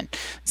person.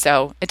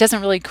 So it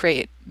doesn't really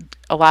create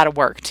a lot of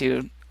work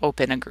to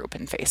open a group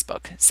in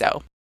Facebook.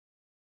 So,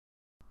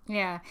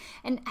 Yeah.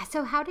 And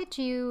so how did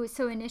you,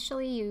 so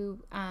initially you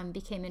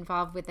became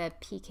involved with the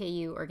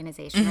PKU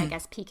organization, or I mhm.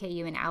 guess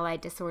PKU and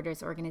Allied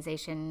Disorders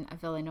Organization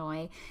of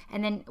Illinois.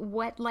 And then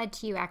what led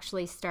to you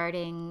actually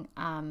starting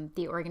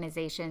the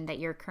organization that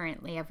you're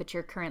currently, of which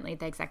you're currently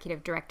the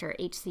executive director,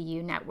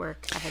 HCU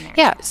Network of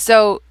Yeah. America?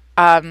 So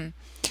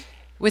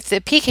with the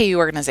PKU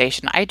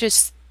organization,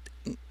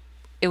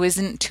 it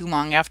wasn't too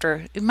long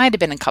after, it might have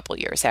been a couple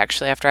years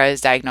actually after I was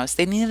diagnosed.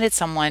 They needed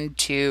someone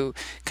to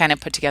kind of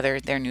put together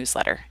their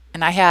newsletter.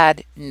 And I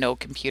had no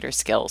computer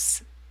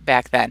skills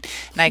back then.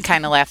 And I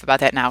kind of laugh about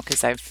that now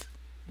because I've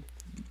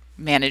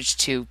managed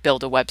to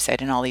build a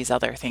website and all these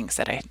other things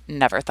that I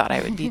never thought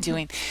I would be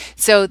doing.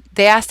 So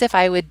they asked if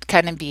I would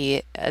kind of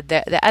be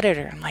the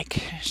editor. I'm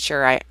like,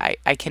 sure,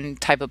 I can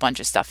type a bunch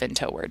of stuff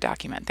into a Word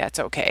document. That's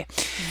okay.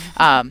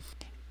 Um,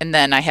 and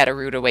then I had a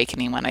rude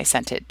awakening when I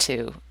sent it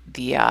to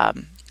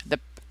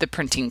the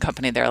printing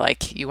company. They're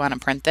like, "You want to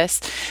print this?"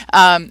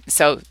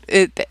 So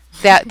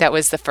that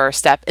was the first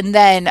step, and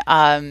then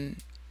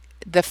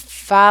the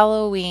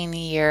following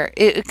year,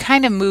 it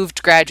kind of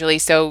moved gradually.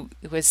 So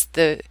it was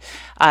the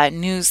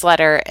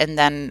newsletter, and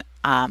then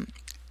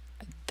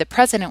the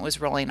president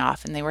was rolling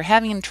off, and they were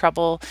having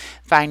trouble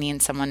finding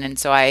someone. And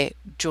so I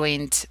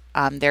joined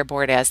their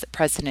board as the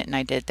president, and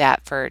I did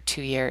that for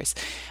 2 years.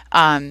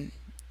 Um,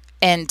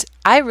 and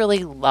I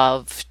really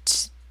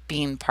loved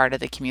being part of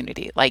the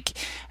community. Like,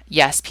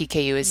 yes,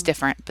 PKU is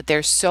different, but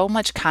there's so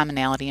much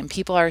commonality, and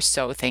people are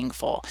so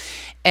thankful.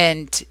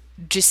 And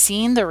just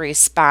seeing the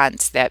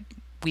response that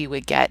we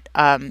would get,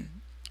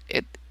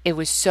 it it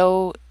was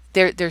so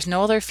there's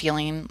no other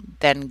feeling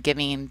than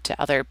giving to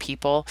other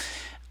people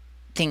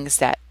things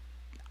that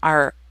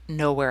are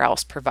nowhere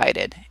else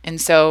provided.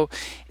 And so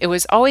it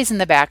was always in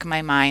the back of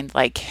my mind,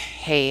 like,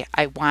 hey,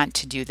 I want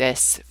to do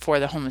this for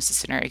the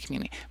homocystinuria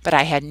community, but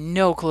I had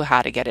no clue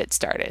how to get it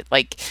started.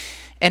 Like,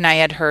 and I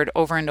had heard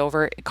over and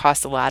over it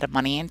costs a lot of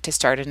money to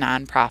start a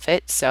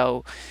nonprofit.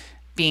 So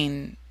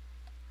being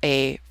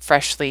a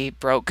freshly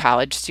broke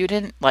college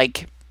student,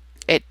 like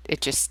it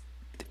just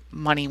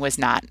money was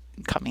not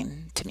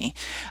coming to me.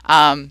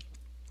 Um,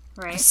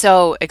 Right.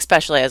 so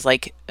especially as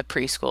like a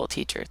preschool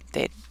teacher,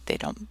 they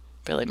don't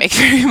really make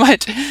very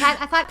much.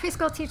 I thought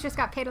preschool teachers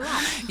got paid a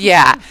lot.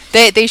 Yeah,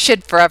 they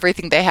should for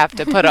everything they have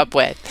to put up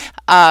with.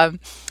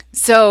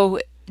 So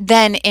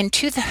then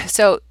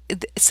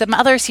some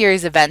other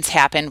series of events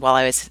happened while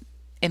I was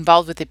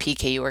involved with the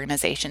PKU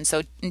organization.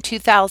 So in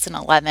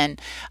 2011,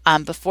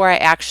 before I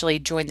actually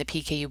joined the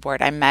PKU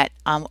board, I met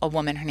a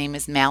woman. Her name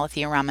is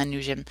Malathi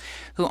Ramanujam,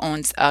 who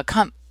owns a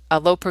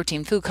low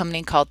protein food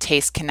company called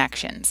Taste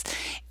Connections.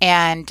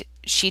 And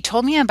she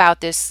told me about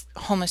this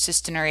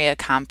homocystinuria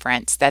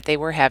conference that they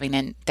were having,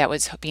 and that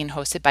was being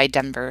hosted by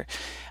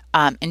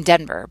in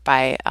Denver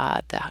by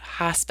the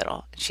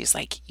hospital. She's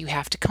like, "You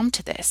have to come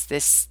to this.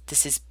 This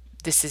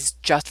is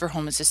just for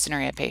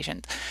homocystinuria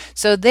patients."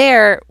 So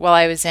there, while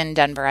I was in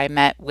Denver, I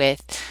met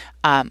with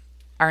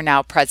our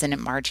now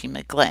president Margie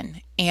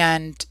McGlynn,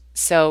 and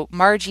so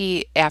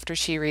Margie, after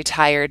she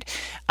retired,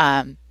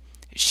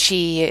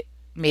 she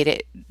made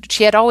it.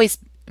 She had always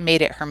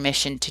made it her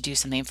mission to do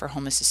something for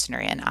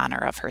homocystinuria in honor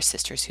of her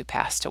sisters who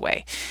passed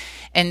away,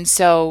 and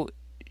so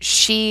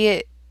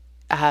she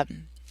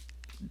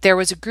there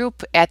was a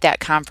group at that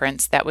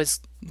conference that was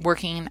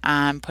working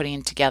on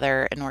putting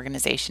together an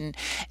organization.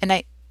 And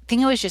I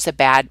think it was just a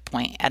bad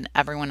point at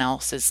everyone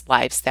else's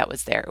lives that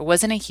was there. It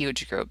wasn't a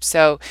huge group.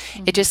 So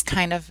it just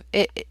kind of,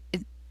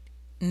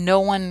 no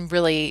one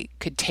really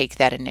could take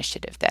that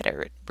initiative that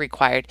it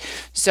required.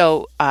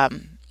 So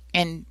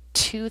in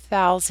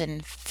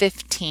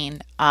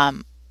 2015,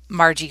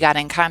 Margie got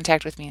in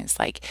contact with me and was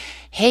like,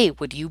 "Hey,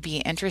 would you be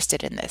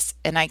interested in this?"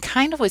 And I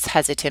kind of was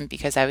hesitant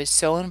because I was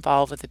so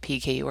involved with the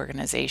PKU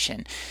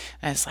organization.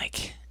 And I was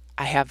like,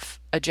 I have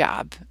a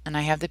job, and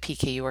I have the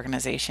PKU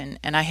organization,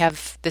 and I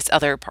have this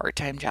other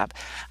part-time job.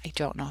 I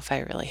don't know if I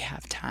really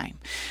have time.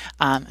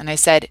 And I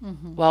said,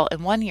 well,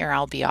 in 1 year,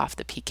 I'll be off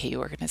the PKU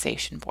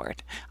organization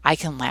board. I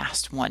can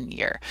last 1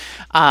 year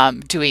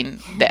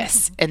doing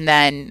this. And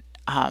then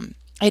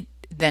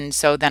then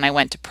I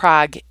went to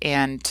Prague,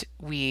 and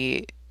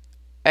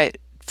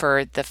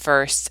for the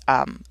first,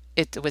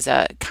 it was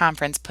a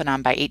conference put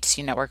on by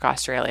HC Network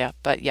Australia,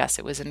 but yes,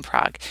 it was in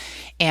Prague.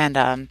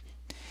 And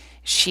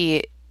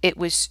she, it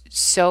was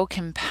so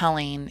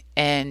compelling,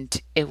 and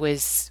it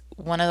was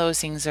one of those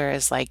things where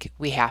it's like,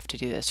 we have to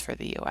do this for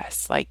the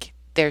US. Like,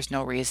 there's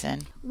no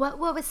reason. What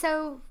was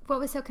so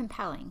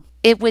compelling?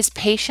 It was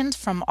patients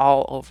from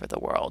all over the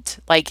world.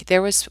 Like,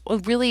 there was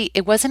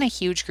it wasn't a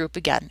huge group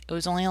again. It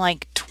was only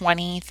like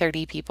 20,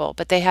 30 people,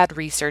 but they had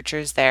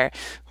researchers there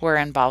who were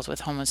involved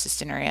with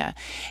homocystinuria.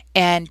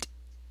 And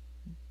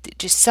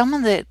just some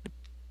of the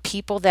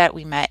people that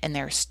we met and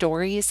their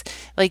stories,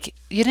 like,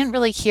 you didn't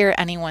really hear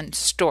anyone's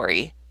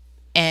story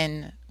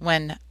in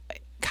when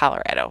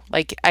Colorado.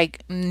 Like, I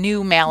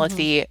knew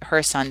Malathi,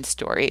 her son's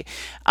story.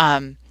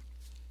 And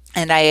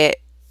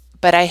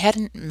but I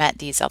hadn't met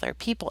these other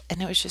people,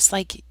 and it was just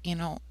like,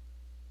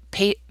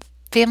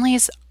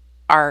 families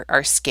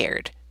are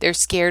scared. They're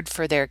scared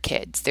for their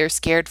kids. They're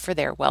scared for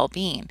their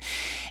well-being,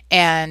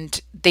 and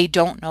they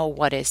don't know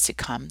what is to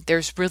come.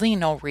 There's really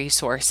no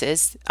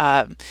resources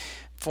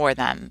for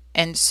them,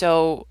 and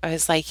so I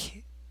was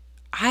like,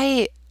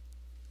 I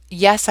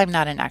yes, I'm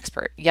not an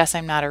expert. Yes,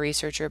 I'm not a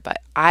researcher, but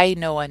I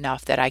know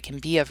enough that I can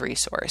be of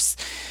resource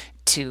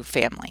to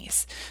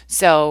families.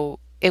 So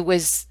it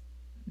was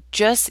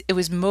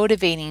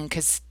motivating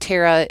because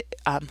Tara,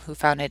 who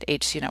founded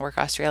HC Network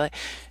Australia,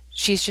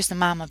 she's just a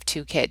mom of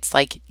two kids.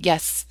 Like,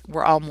 yes,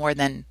 we're all more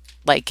than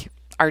like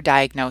our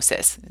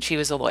diagnosis. She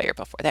was a lawyer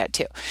before that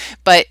too,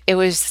 but it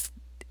was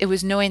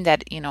knowing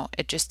that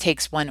it just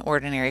takes one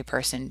ordinary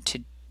person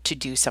to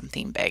do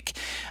something big,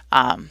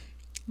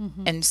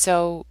 and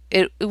so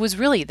it was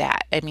really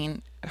that. I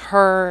mean,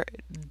 her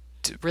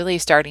really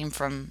starting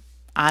from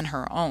on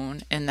her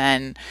own, and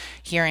then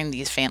hearing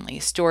these family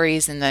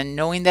stories, and then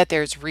knowing that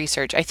there's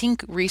research. I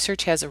think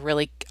research has a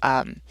really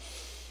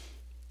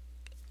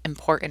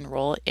important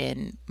role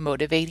in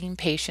motivating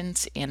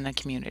patients in the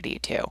community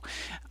too,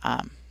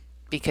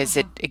 because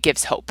it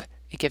gives hope.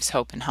 it gives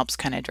hope and helps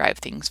kind of drive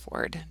things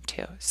forward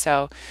too.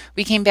 So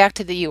we came back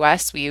to the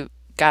US, we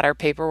got our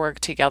paperwork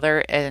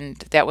together, and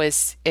that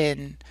was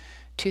in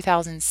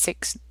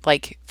 2006,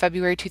 like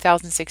February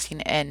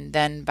 2016. And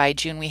then by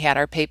June, we had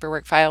our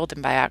paperwork filed,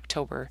 and by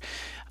October,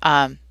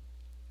 um,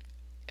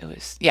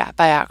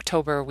 by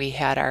October, we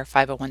had our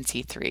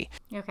 501c3.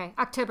 Okay,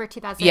 October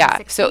Yeah,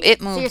 so 2016. it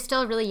So you're moved.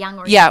 still a really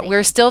young Yeah, we're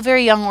organization. still a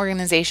very young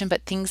organization,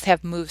 but things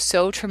have moved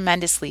so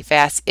tremendously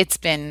fast. It's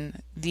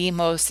been the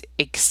most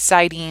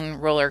exciting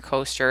roller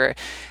coaster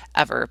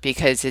ever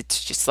because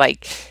it's just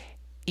like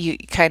you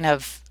kind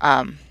of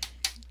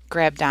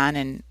grabbed on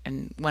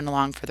and went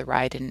along for the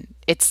ride, and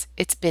it's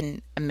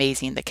been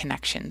amazing the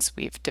connections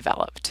we've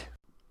developed.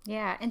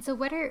 Yeah. And so,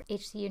 what are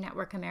HCU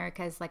Network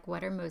America's like?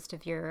 What are most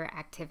of your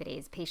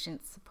activities?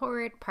 Patient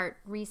support, part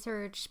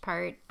research,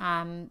 part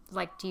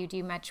like, do you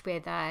do much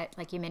with,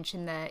 like you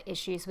mentioned, the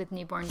issues with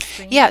newborn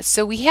screening? Yeah,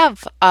 so we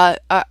have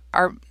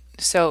our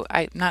so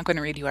I'm not going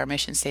to read you our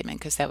mission statement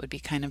because that would be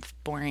kind of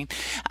boring.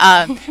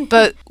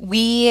 But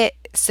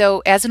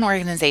so as an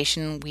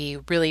organization, we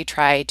really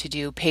try to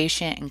do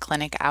patient and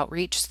clinic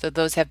outreach. So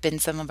those have been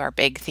some of our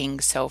big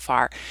things so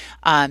far,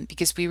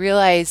 because we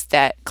realize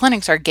that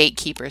clinics are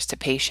gatekeepers to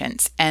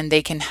patients, and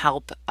they can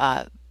help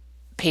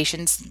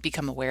patients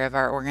become aware of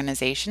our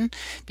organization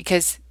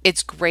because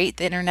it's great.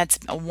 The internet's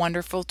a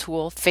wonderful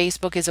tool.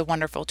 Facebook is a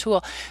wonderful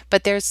tool,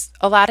 but there's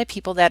a lot of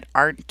people that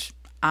aren't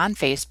on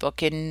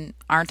Facebook and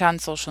aren't on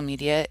social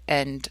media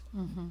and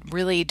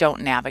really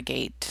don't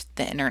navigate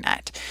the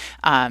internet.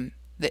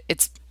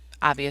 It's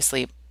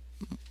obviously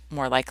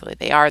more likely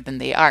they are than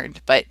they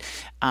aren't, but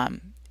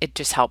it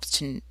just helps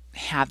to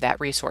have that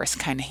resource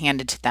kind of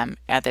handed to them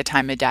at the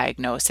time of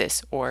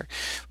diagnosis or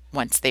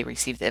once they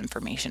receive the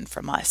information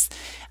from us.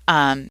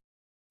 Um,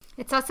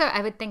 It's also,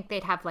 I would think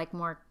they'd have like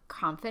more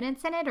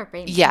confidence in it, or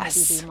maybe be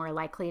yes, more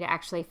likely to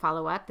actually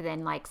follow up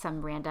than like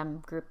some random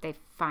group they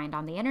find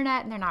on the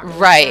internet and they're not really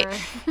right.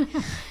 sure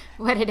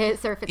what it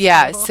is or if it's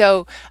Yeah. credible.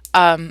 So,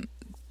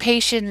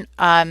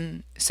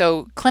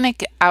 so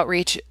clinic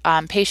outreach,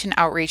 patient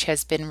outreach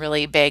has been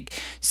really big.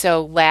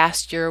 So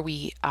last year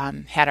we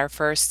had our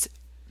first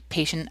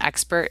patient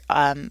expert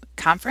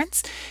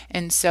conference.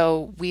 And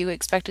so we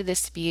expected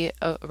this to be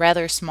a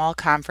rather small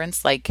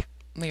conference. Like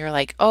we were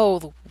like,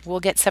 oh, we'll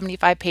get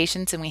 75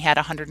 patients, and we had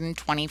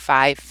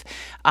 125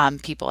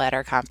 people at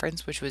our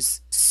conference, which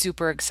was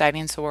super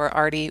exciting. So we're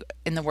already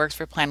in the works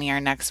for planning our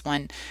next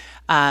one.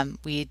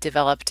 We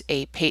developed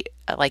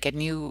like a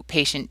new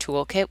patient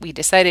toolkit. We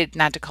decided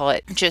not to call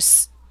it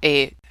just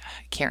I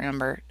can't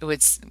remember.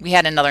 We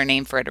had another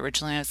name for it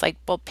originally. I was like,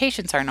 well,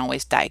 patients aren't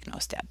always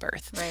diagnosed at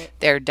birth. Right.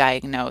 They're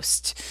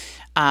diagnosed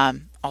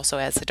also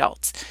as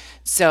adults.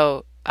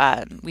 So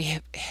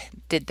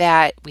did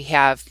that. We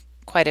have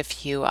quite a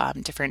few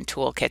different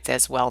toolkits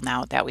as well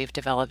now that we've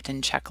developed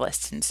in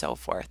checklists and so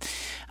forth.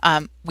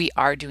 We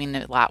are doing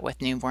a lot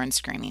with newborn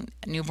screening.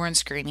 Newborn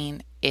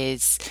screening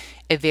is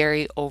a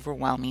very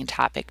overwhelming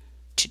topic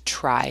to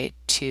try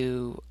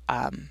to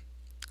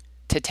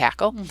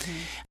tackle,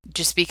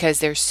 just because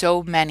there's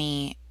so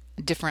many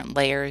different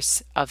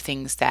layers of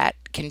things that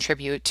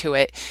contribute to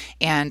it,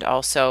 and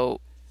also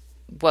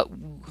what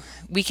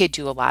we could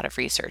do a lot of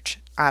research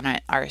on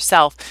it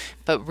ourselves,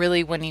 but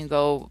really when you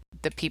go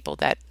the people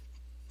that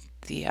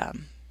the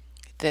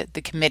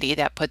the committee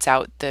that puts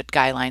out the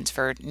guidelines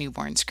for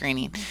newborn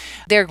screening,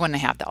 they're going to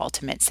have the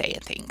ultimate say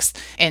in things.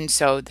 And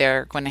so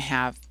they're going to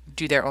have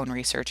do their own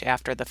research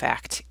after the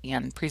fact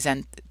and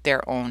present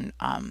their own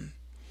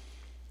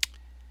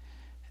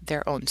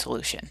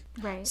solution.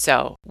 Right.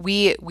 So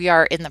we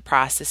are in the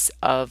process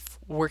of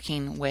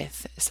working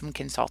with some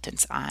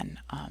consultants on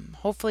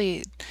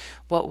hopefully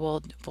what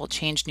will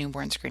change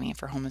newborn screening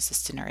for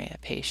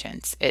homocystinuria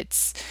patients.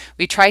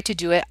 We tried to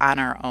do it on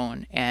our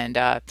own, and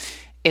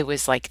it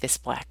was like this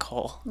black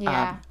hole,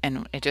 Yeah.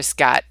 and it just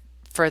got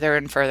further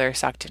and further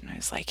sucked in. I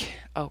was like,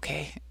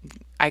 okay,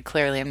 I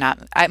clearly am not.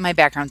 My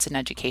background's in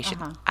education.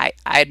 Uh-huh.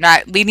 I'm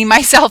not leading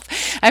myself.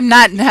 I'm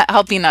not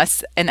helping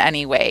us in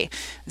any way.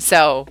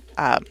 So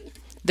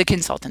the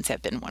consultants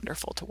have been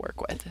wonderful to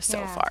work with so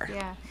Yeah. far.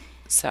 Yeah.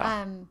 So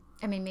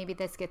I mean, maybe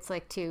this gets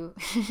like too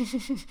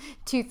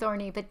too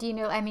thorny, but do you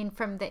know, I mean,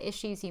 from the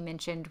issues you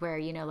mentioned where,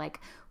 like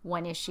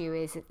one issue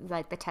is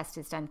like the test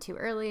is done too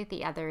early,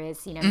 the other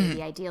is,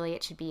 maybe ideally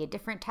it should be a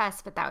different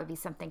test, but that would be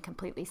something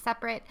completely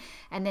separate.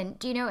 And then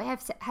do you know,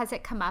 has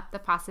it come up the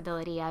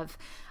possibility of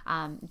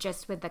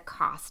just with the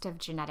cost of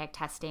genetic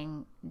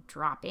testing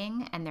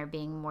dropping and there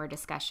being more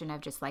discussion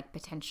of just like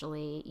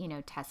potentially,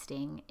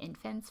 testing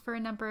infants for a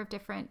number of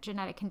different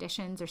genetic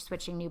conditions or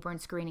switching newborn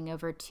screening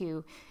over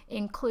to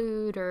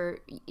include or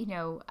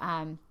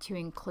to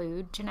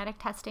include genetic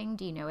testing?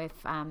 Do you know if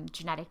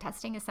genetic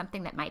testing is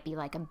something that might be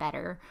like a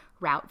better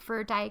route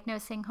for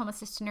diagnosing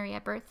homocystinuria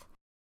at birth?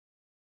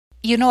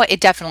 it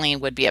definitely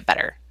would be a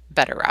better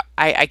route.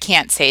 I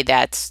can't say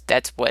that's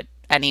what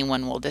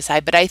anyone will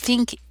decide, but I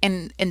think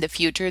in the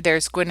future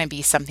there's going to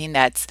be something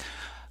that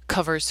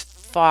covers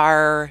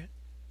far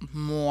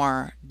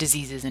more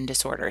diseases and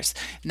disorders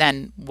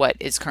than what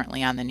is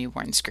currently on the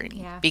newborn screening,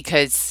 Yeah.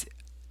 because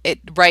it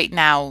right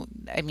now,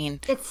 I mean,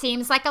 It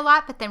seems like a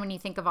lot, but then when you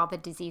think of all the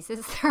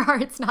diseases there are,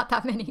 it's not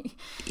that many.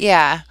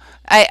 yeah,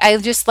 I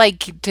just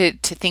like to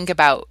think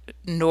about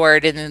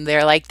Nord, and then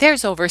they're like,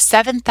 there's over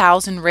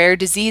 7,000 rare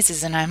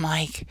diseases, and I'm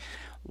like,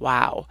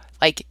 wow,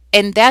 like,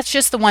 and that's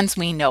just the ones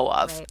we know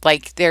of. Right.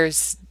 Like,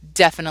 there's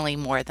definitely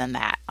more than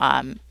that.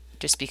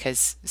 Just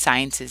because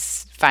science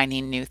is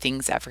finding new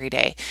things every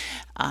day.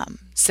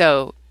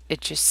 So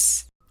it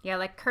just, Yeah,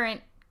 like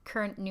current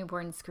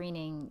newborn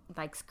screening,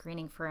 like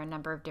screening for a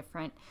number of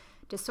different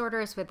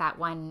disorders with that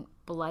one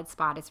blood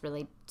spot is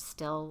really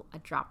still a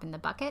drop in the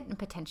bucket, and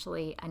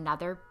potentially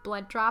another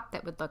blood drop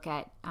that would look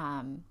at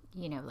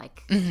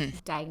like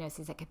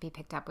diagnoses that could be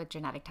picked up with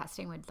genetic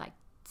testing would like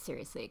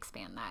seriously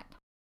expand that.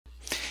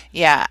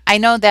 yeah, I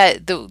know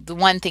that the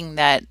one thing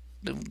that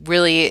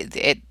really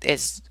it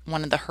is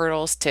one of the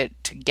hurdles to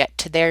get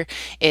to there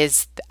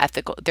is the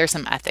ethical. There's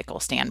some ethical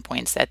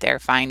standpoints that they're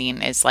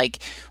finding is like,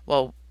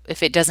 well,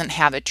 if it doesn't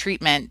have a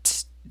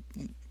treatment,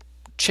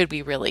 should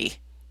we really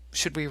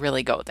should we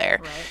really go there?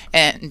 Right.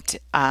 And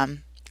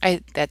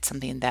I that's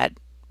something that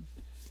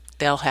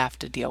they'll have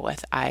to deal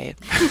with.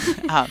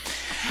 Um,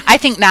 I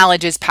think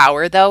knowledge is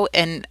power, though,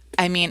 and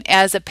I mean,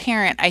 as a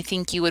parent, I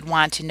think you would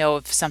want to know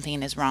if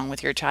something is wrong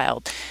with your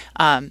child,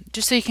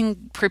 just so you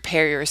can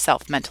prepare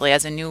yourself mentally.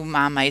 As a new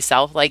mom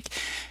myself, like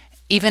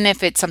even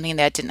if it's something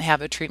that didn't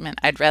have a treatment,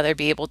 I'd rather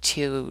be able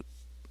to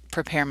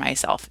prepare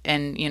myself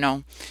and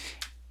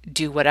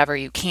do whatever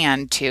you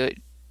can to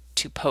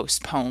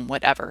postpone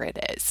whatever it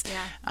is.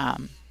 Yeah.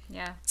 Um,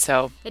 Yeah.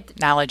 so It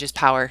knowledge is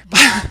power.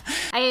 Yeah,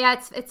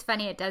 yeah, it's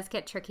funny. It does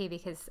get tricky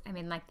because I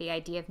mean, like the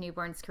idea of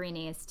newborn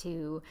screening is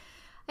to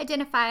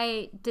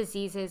identify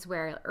diseases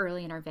where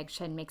early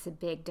intervention makes a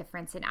big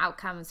difference in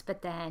outcomes.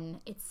 But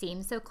then it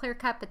seems so clear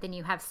cut. But then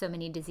you have so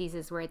many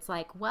diseases where it's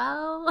like,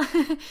 well,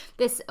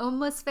 this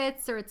almost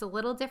fits, or it's a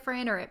little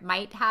different, or it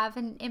might have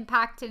an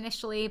impact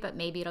initially, but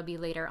maybe it'll be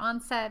later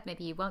onset.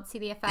 Maybe you won't see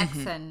the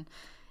effects, and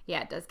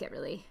yeah, it does get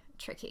really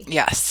tricky.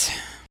 Yes.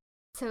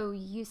 So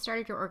you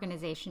started your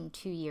organization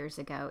 2 years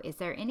ago. Is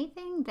there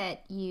anything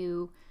that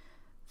you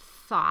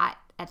thought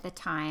at the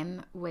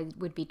time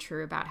would be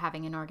true about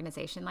having an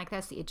organization like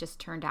this that it just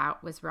turned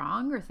out was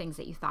wrong, or things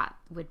that you thought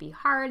would be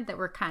hard that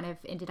were kind of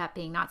ended up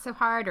being not so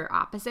hard, or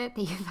opposite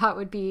that you thought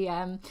would be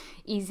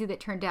easy that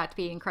turned out to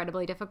be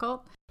incredibly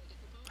difficult?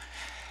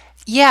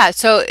 Yeah,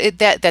 so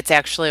that's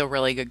actually a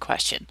really good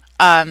question.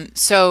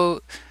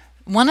 So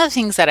one of the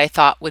things that I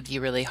thought would be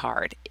really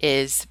hard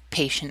is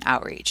patient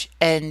outreach.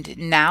 And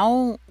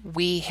now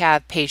we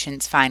have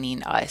patients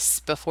finding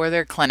us before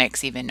their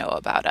clinics even know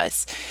about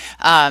us.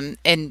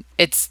 And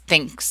it's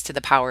thanks to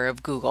the power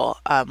of Google.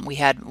 We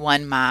had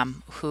one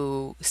mom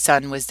whose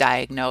son was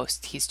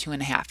diagnosed. He's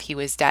 2.5. He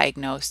was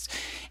diagnosed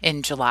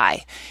in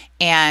July.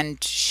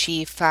 And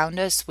she found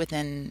us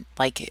within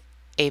like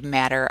a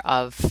matter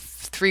of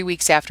 3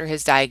 weeks after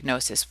his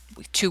diagnosis,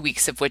 2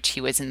 weeks of which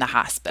he was in the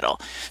hospital.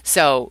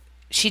 So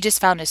she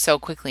just found us so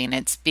quickly, and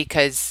it's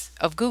because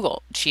of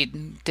Google. She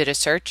did a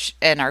search,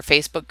 and our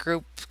Facebook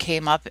group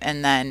came up,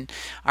 and then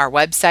our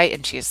website,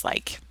 and she's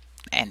like,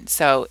 and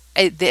so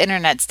the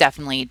internet's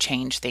definitely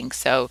changed things.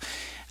 So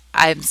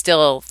I'm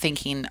still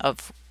thinking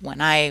of when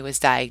I was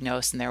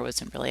diagnosed and there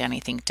wasn't really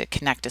anything to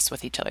connect us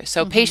with each other.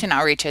 So patient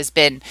outreach has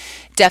been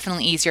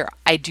definitely easier.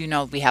 I do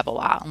know we have a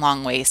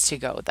long ways to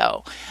go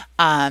though.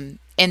 And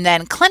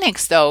then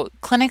clinics though,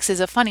 clinics is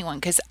a funny one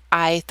because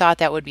I thought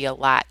that would be a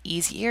lot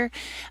easier.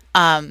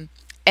 And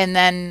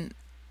then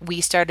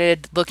we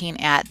started looking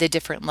at the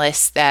different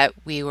lists that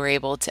we were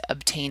able to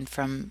obtain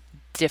from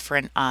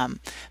different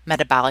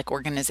metabolic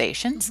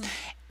organizations.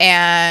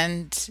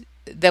 And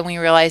then we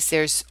realized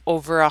there's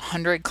over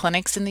 100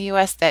 clinics in the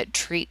US that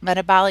treat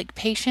metabolic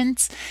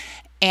patients.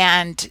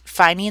 And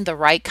finding the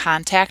right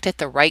contact at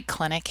the right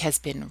clinic has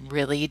been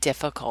really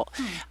difficult.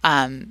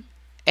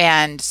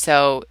 And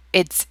so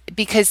it's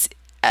because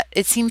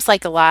it seems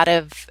like a lot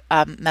of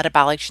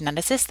metabolic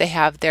geneticists, they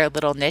have their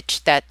little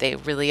niche that they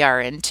really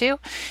are into.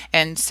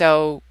 And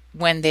so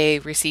when they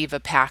receive a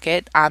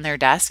packet on their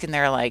desk and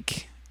they're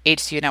like,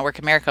 HCU Network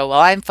America, well,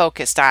 I'm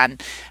focused on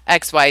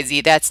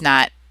XYZ, that's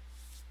not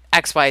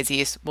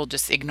XYZ, we'll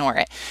just ignore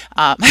it.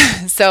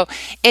 So Do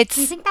you it's,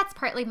 think that's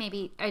partly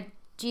maybe,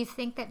 do you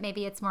think that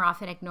maybe it's more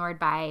often ignored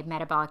by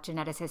metabolic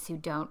geneticists who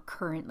don't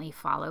currently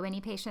follow any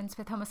patients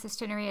with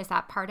homocystinuria? Is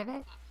that part of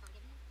it?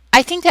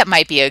 I think that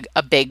might be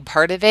a big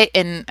part of it.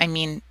 And I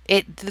mean,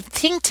 the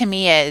thing to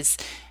me is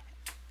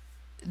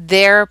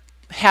they're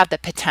have the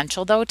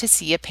potential though to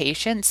see a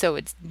patient. So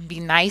it'd be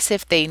nice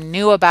if they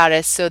knew about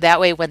us so that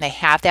way when they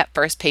have that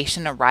first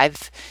patient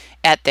arrive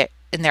at their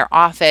in their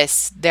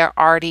office, they're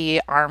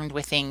already armed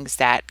with things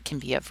that can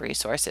be of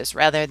resources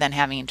rather than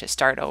having to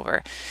start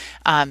over.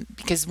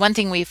 Because one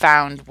thing we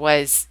found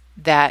was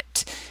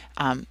that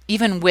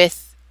even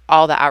with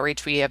all the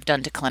outreach we have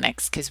done to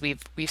clinics, because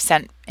we've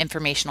sent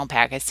informational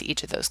packets to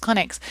each of those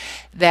clinics,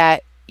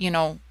 that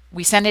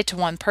we send it to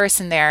one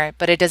person there,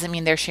 but it doesn't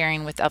mean they're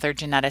sharing with other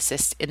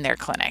geneticists in their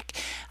clinic,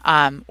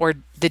 or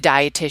the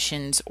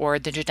dietitians or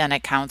the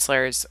genetic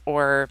counselors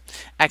or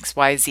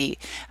XYZ,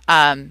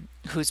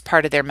 who's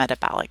part of their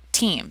metabolic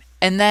team.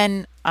 And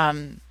then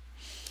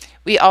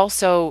we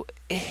also,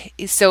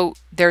 so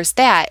there's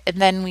that. And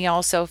then we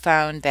also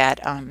found that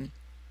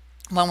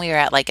when we were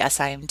at like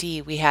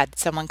SIMD, we had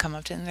someone come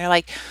up to them and they're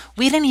like,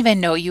 "We didn't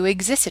even know you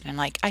existed." And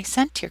like, I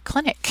sent your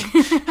clinic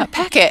a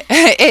packet.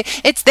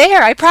 It's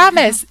there, I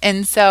promise.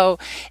 And so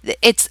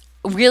it's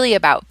really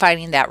about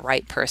finding that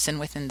right person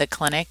within the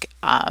clinic.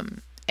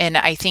 And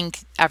I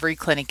think every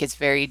clinic is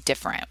very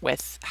different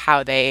with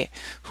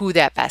who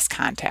that best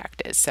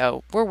contact is.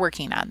 So we're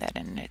working on that,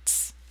 and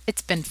it's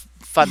been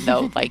fun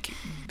though, like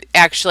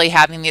actually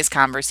having these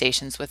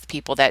conversations with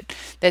people that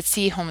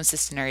see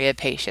homocystinuria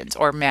patients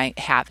or might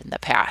have in the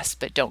past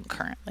but don't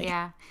currently.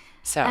 Yeah.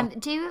 So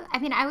I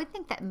mean, I would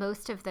think that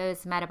most of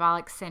those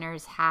metabolic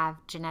centers have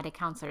genetic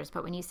counselors,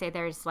 but when you say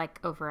there's like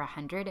over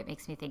 100, it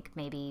makes me think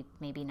maybe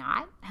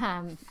not.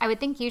 I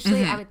would think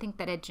usually I would think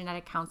that a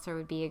genetic counselor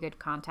would be a good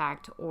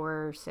contact,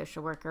 or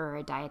social worker or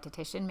a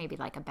dietitian, maybe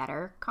like a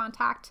better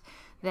contact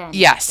than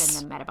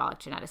yes. the metabolic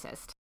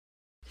geneticist.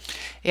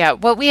 Yeah,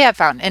 what we have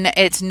found, and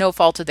it's no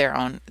fault of their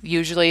own,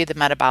 usually the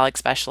metabolic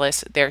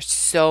specialists,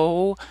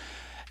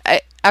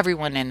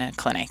 everyone in a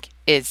clinic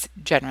is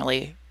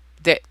generally,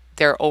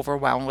 they're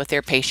overwhelmed with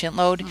their patient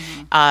load.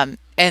 Mm-hmm.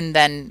 And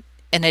then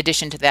in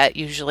addition to that,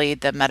 usually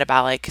the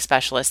metabolic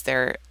specialists,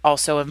 they're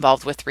also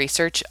involved with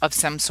research of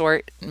some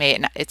sort.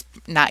 It's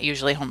not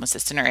usually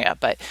homocystinuria,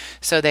 but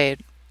so they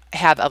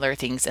have other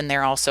things, and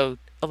they're also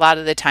a lot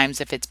of the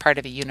times, if it's part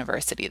of a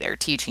university, they're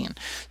teaching.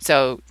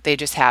 So they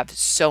just have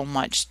so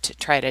much to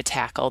try to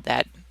tackle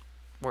that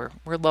we're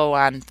low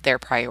on their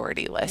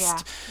priority Yeah,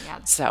 list.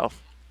 yeah. So,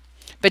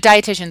 but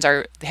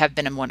dietitians have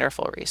been a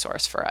wonderful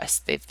resource for us.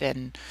 They've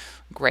been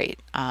great.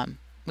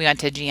 We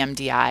went to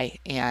GMDI,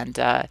 and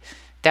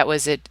that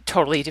was a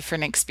totally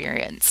different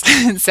experience.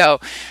 So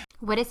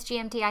What does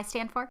GMDI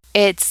stand for?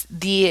 it's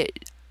the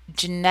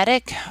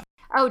genetic,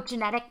 Oh,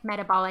 Genetic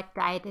Metabolic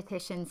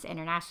Dietitians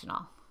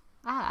International.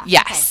 Ah, okay.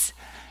 yes,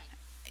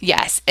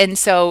 yes. And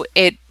so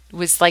it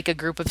was like a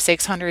group of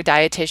 600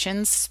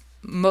 dietitians,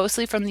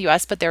 mostly from the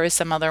US, but there was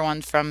some other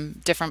ones from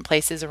different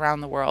places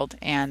around the world.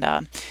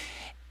 And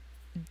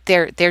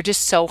they're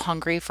just so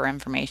hungry for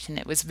information.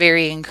 It was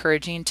very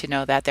encouraging to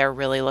know that they're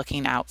really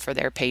looking out for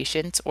their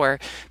patients or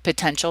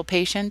potential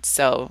patients.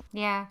 So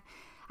Yeah.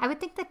 I would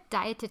think that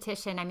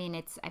dietitian, I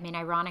mean,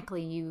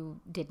 ironically, you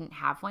didn't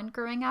have one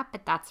growing up,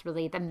 but that's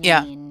really the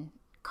yeah, main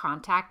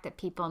contact that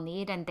people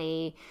need.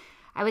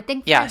 I would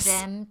think for yes,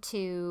 them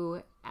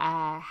to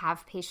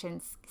have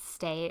patients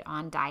stay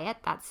on diet,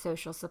 that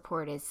social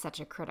support is such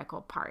a critical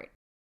part.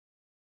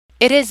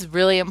 it is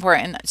really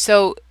important.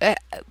 So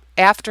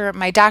after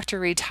my doctor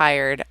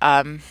retired,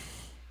 trying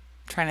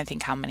to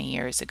think how many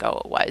years ago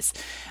it was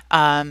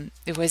in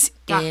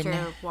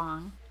Dr.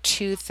 Wong.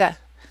 two.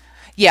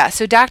 Yeah,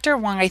 so Dr.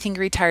 Wong, I think,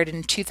 retired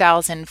in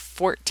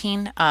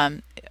 2014,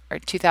 or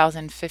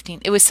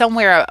 2015. It was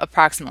somewhere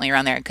approximately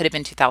around there. It could have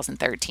been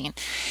 2013.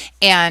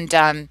 And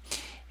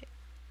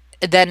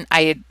then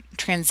I had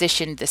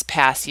transitioned this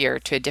past year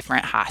to a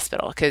different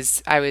hospital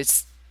because I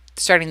was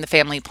starting the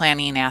family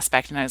planning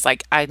aspect, and I was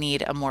like, I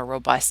need a more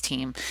robust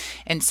team.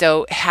 And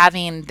so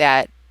having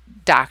that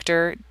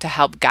doctor to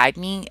help guide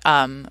me,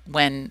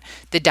 when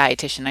the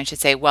dietitian, I should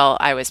say, well,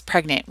 I was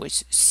pregnant,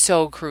 was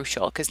so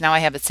crucial because now I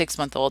have a 6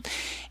 month old,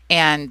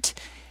 and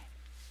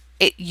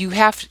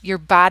your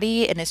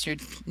body and its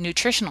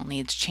nutritional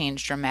needs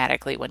change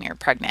dramatically when you're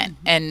pregnant.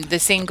 And the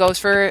same goes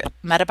for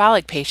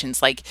metabolic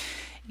patients. Like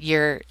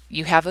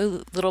you have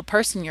a little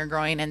person you're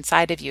growing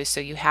inside of you, so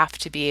you have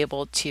to be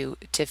able to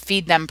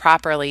feed them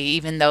properly,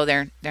 even though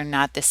they're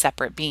not this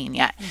separate being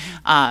yet.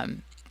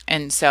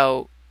 And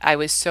so I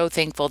was so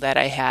thankful that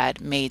I had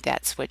made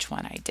that switch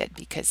when I did,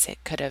 because it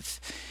could have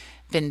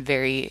been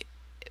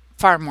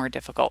far more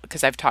difficult,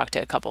 because I've talked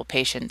to a couple of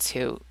patients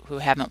who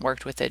haven't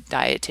worked with a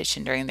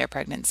dietitian during their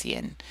pregnancy,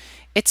 and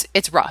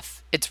it's rough.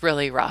 It's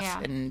really rough.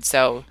 Yeah. And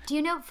so Do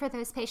you know, for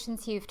those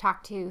patients you've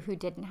talked to who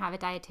didn't have a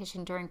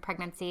dietitian during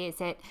pregnancy,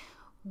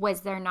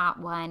 was there not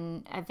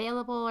one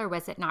available, or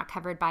was it not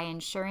covered by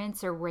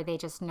insurance, or were they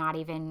just not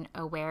even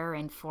aware or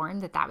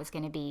informed that that was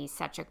going to be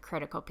such a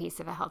critical piece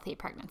of a healthy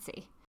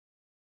pregnancy?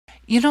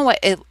 you know what,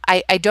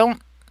 I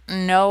don't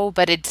know,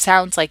 but it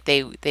sounds like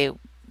they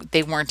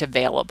weren't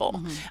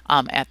available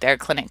Mm-hmm. at their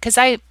clinic, because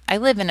I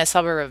live in a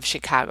suburb of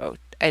Chicago,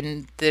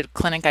 and the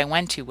clinic I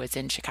went to was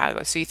in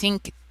Chicago. So you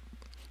think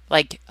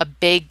like a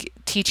big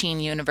teaching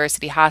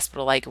university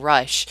hospital like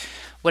Rush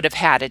would have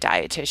had a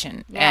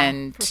dietitian, Yeah,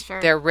 and for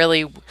sure. they're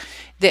really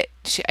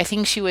I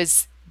think she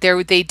was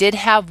there. They did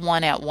have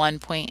one at one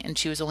point, and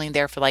she was only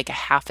there for like a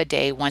half a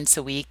day once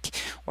a week,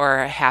 or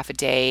a half a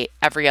day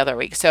every other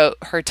week. So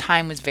her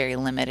time was very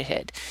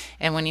limited.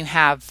 And when you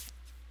have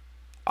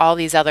all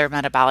these other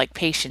metabolic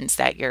patients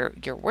that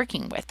you're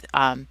working with,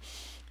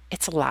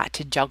 it's a lot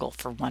to juggle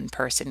for one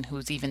person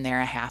who's even there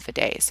a half a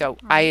day. So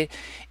Right.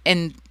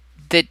 and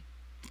the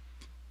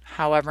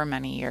however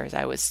many years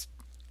I was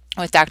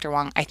with Dr.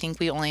 Wong, I think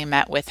we only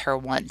met with her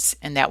once,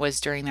 and that was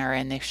during our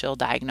initial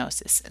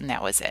diagnosis, and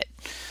that was it.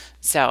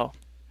 So,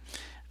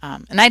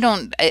 and I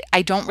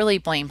don't really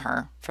blame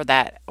her for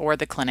that or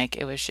the clinic.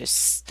 It was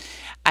just,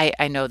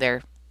 I know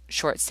they're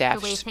short The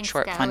way staffed, things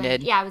short go. And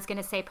funded. yeah, I was going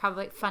to say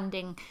probably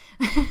funding.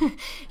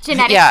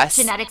 Yes.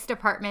 Genetics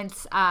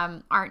departments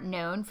aren't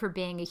known for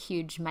being a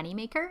huge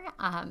moneymaker,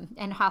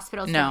 and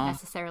hospitals don't No,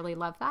 necessarily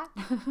love that.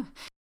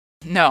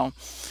 no,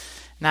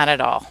 not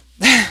at all.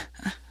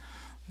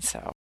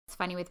 So, It's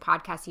funny with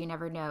podcasts, you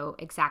never know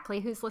exactly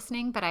who's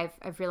listening, but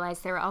I've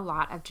realized there are a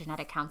lot of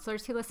genetic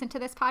counselors who listen to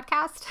this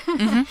podcast.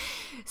 hmm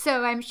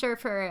So I'm sure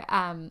for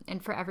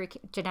and for every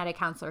genetic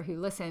counselor who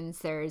listens,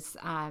 there's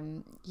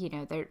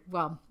there,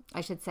 well,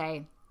 I should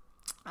say,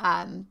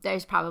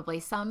 there's probably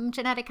some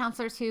genetic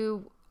counselors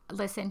who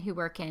listen who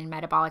work in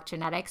metabolic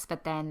genetics,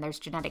 but then there's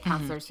genetic hmm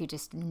counselors who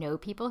just know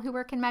people who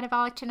work in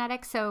metabolic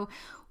genetics. So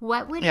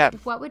yeah.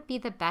 what would be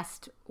the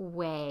best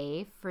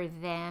way for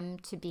them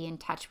to be in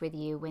touch with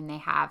you when they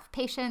have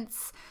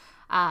patients?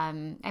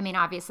 I mean,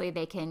 obviously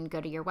they can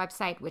go to your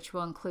website, which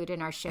we'll include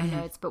in our show hmm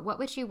notes, but what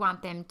would you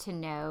want them to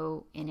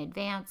know in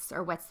advance,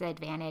 or what's the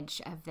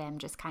advantage of them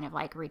just kind of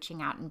like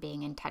reaching out and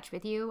being in touch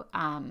with you,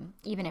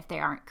 even if they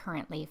aren't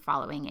currently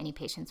following any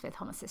patients with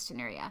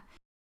homocystinuria?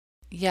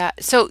 Yeah,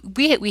 so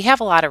we have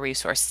a lot of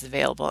resources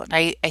available, and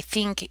I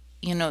think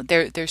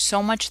there's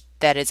so much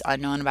that is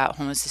unknown about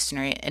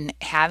homocystinuria, and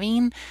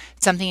having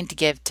something to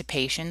give to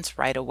patients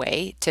right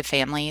away, to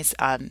families,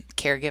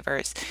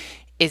 caregivers,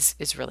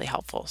 is really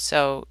helpful.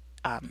 So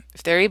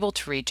if they're able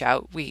to reach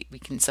out, we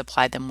can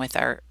supply them with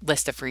our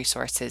list of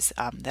resources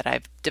that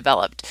I've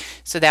developed.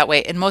 So that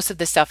way, and most of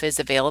the stuff is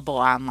available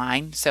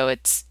online, so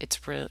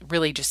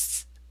really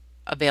just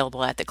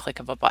available at the click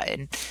of a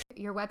button.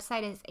 Your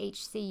website is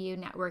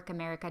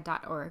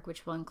hcunetworkamerica.org,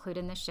 which we'll include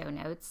in the show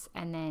notes.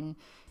 And then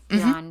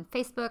you're hmm on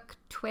Facebook,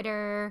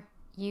 Twitter,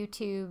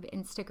 YouTube,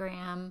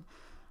 Instagram.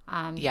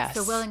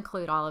 So we'll Yes.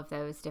 include all of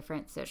those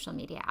different social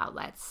media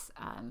outlets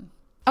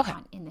Okay.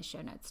 in the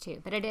show notes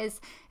too. But it's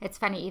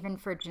funny, even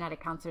for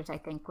genetic counselors, I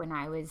think when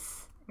I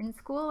was in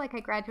school, like I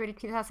graduated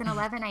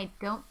 2011, I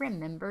don't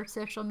remember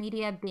social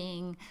media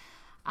being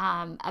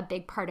a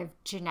big part of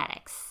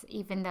genetics,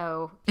 even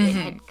though it hmm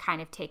had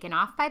kind of taken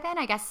off by then.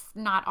 I guess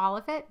not all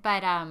of it,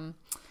 but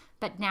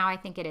now I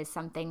think it is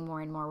something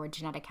more and more where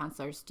genetic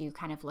counselors do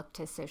kind of look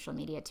to social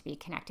media to be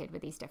connected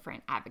with these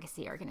different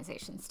advocacy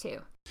organizations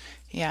too.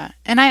 Yeah.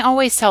 And I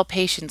always tell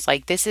patients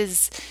like this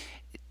is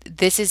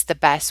the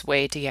best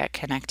way to get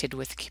connected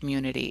with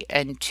community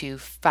and to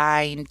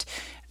find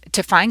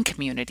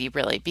community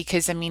really,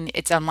 because I mean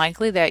it's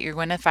unlikely that you're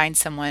going to find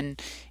someone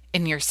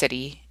in your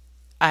city.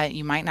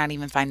 You might not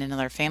even find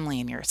another family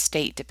in your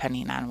state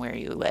depending on where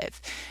you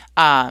live.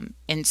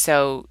 And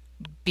so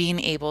being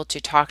able to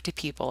talk to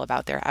people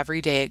about their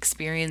everyday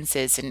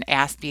experiences and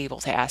be able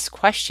to ask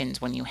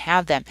questions when you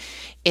have them,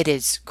 it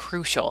is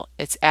crucial.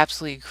 It's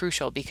absolutely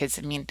crucial because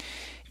I mean,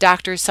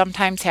 doctors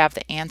sometimes have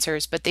the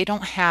answers, but they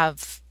don't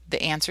have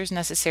the answers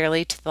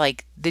necessarily to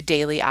like the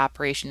daily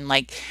operation.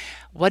 Like,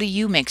 what do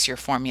you mix your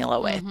formula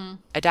with? Mm-hmm.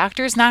 A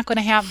doctor is not going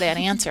to have that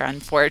answer,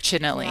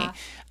 unfortunately. Yeah.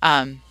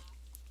 Um,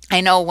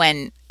 I know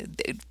when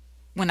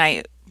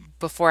I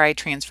before I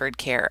transferred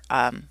care,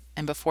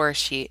 and before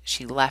she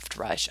left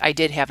Rush, I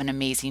did have an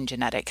amazing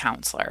genetic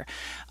counselor.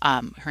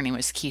 Her name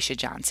was Keisha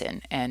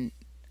Johnson, and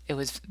it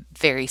was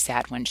very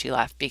sad when she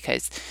left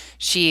because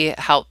she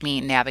helped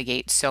me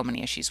navigate so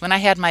many issues. When I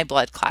had my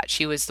blood clot,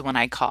 she was the one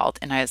I called,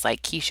 and I was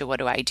like, Keisha, what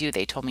do I do?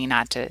 They told me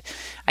not to,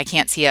 I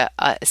can't see a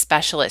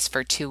specialist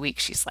for 2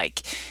 weeks. She's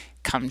like,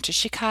 come to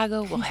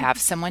Chicago. We'll have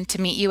someone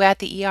to meet you at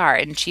the ER.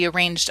 And she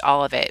arranged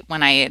all of it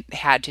when I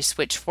had to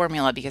switch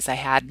formula because I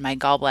had my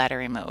gallbladder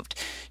removed.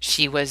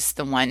 She was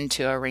the one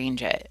to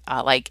arrange it.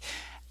 Like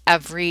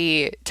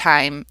every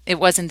time, it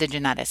wasn't the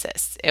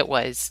geneticist, it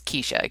was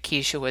Keisha.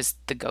 Keisha was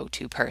the go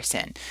to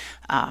person.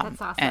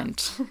 That's awesome.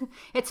 And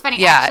It's funny.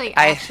 yeah,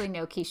 I actually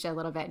know Keisha a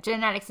little bit.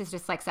 Genetics is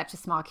just like such a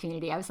small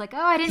community. I was like,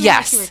 oh, I didn't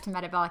realize she yes, worked in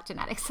metabolic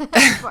genetics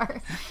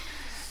before.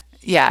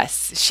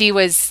 yes, she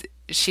was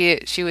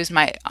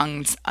my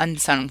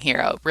unsung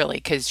hero really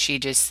because she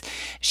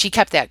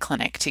kept that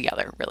clinic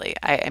together really.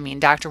 I mean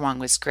Dr. Wong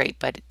was great,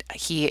 but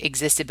he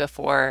existed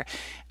before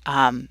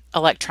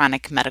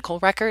electronic medical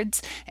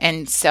records,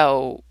 and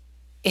so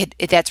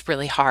that's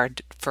really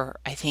hard for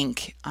I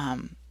think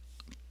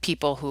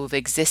people who've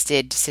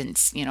existed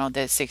since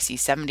the 60s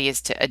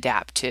 70s to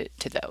adapt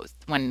to those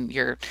when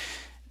your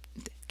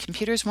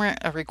computers weren't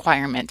a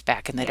requirement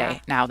back in the Yeah.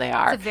 day. Now they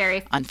It's a are,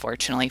 very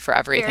unfortunately, for very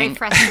everything.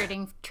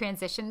 frustrating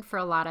transition for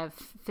a lot of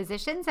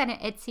physicians, and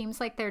it seems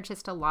like there are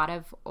just a lot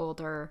of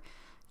older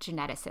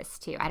geneticists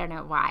too. I don't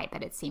know why,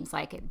 but it seems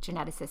like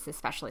geneticists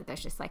especially,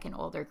 there's just like an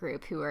older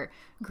group who are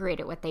great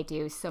at what they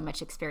do, so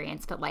much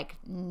experience, but like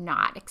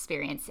not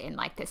experience in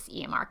like this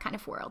EMR kind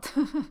of world.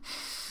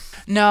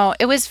 No,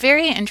 it was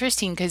very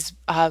interesting because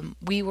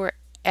we were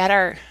at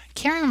our,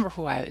 can't remember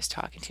who I was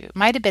talking to. It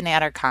might have been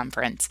at our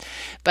conference,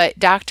 but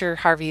Dr.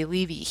 Harvey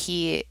Levy,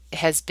 he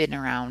has been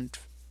around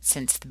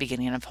since the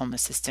beginning of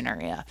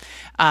homocystinuria.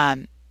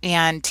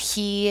 And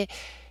he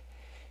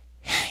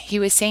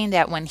was saying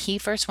that when he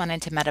first went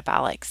into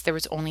metabolics, there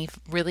was only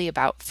really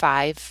about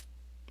 5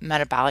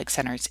 metabolic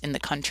centers in the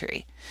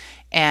country,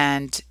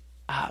 and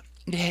uh,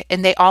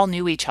 and they all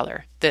knew each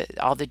other,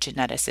 all the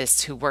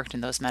geneticists who worked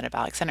in those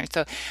metabolic centers.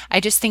 So I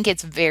just think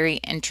it's very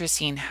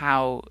interesting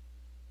how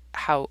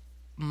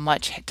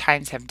much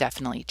times have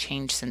definitely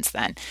changed since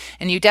then,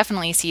 and you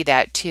definitely see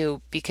that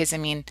too, because I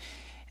mean,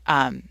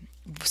 um,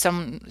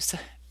 some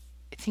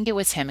I think it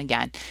was him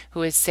again who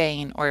was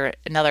saying, or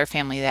another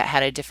family that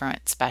had a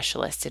different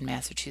specialist in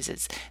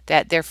Massachusetts,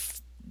 that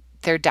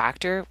their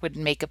doctor would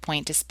make a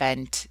point to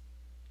spend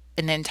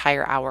an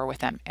entire hour with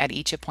them at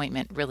each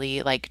appointment,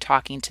 really like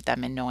talking to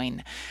them and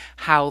knowing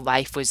how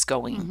life was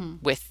going Mm-hmm.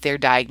 with their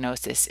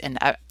diagnosis and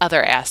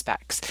other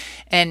aspects.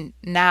 And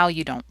now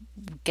you don't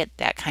get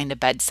that kind of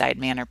bedside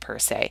manner per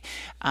se,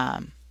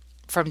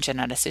 from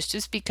geneticists,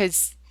 just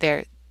because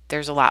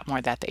there's a lot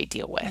more that they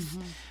deal with.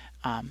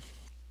 Mm-hmm. Um,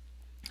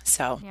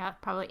 so Yeah,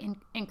 probably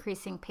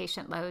increasing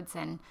patient loads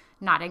and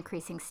not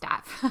increasing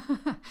staff.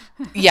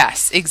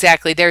 yes,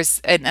 exactly.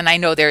 And I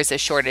know there's a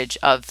shortage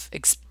of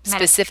Meta-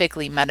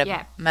 specifically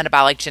yeah,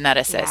 metabolic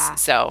geneticists. yeah.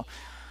 So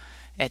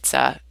it's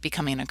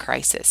becoming a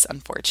crisis,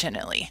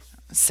 unfortunately.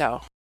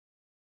 So,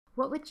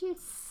 What would you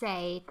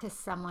say to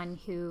someone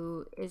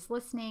who is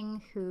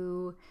listening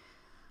who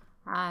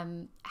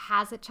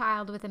has a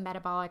child with a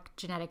metabolic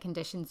genetic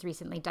conditions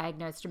recently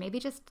diagnosed, or maybe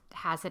just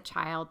has a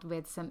child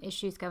with some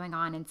issues going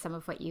on, and some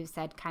of what you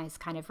said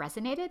kind of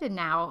resonated, and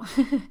now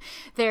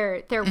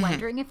they're mhm.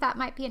 wondering if that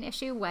might be an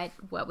issue?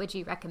 What would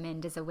you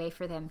recommend as a way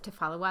for them to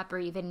follow up, or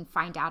even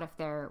find out if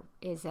there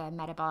is a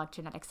metabolic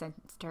genetic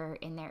center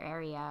in their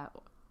area,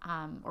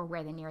 or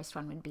where the nearest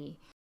one would be?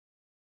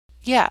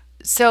 Yeah.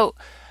 So,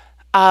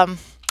 Um,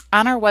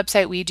 on our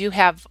website, we do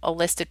have a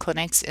list of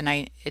clinics, and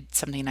it's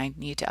something I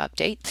need to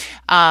update.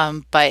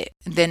 But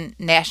the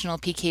National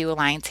PKU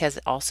Alliance has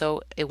also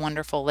a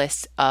wonderful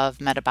list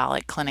of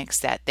metabolic clinics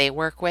that they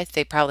work with.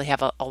 They probably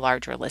have a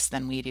larger list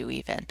than we do,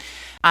 even.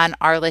 On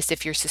our list,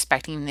 if you're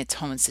suspecting it's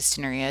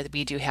homocystinuria,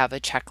 we do have a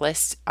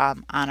checklist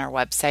on our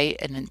website,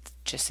 and it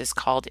just is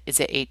called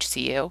 "Is it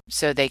HCU?"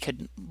 So they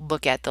could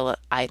look at the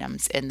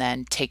items and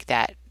then take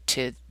that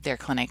to their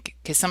clinic,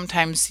 because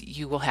sometimes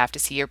you will have to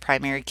see your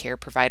primary care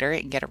provider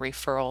and get a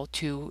referral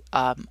to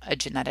a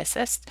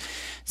geneticist.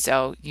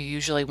 So you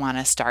usually want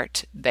to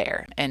start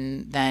there,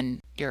 and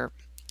then your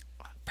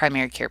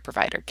primary care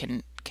provider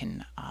can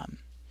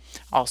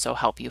also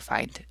help you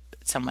find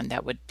someone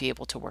that would be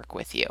able to work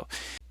with you.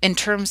 In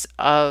terms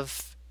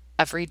of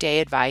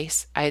everyday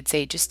advice, I'd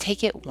say just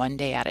take it one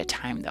day at a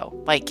time, though.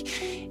 Like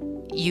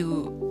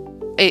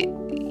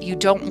you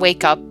don't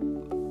wake up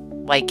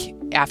like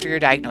after your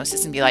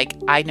diagnosis and be like,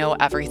 I know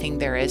everything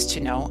there is to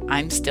know.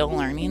 I'm still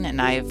learning,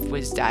 and I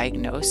was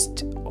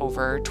diagnosed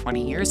over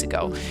 20 years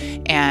ago.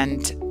 Mm-hmm.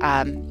 And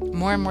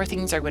more and more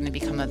things are going to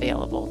become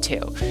available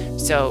too.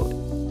 So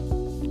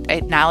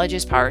knowledge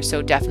is power.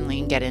 So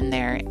definitely get in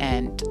there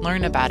and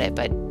learn about it,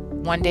 but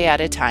one day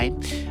at a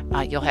time.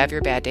 You'll have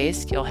your bad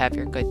days, you'll have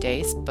your good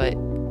days, but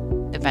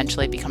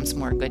eventually it becomes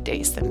more good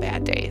days than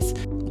bad days.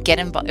 Get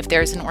involved. If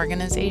there's an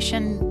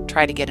organization,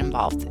 try to get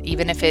involved.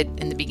 Even if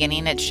in the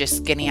beginning it's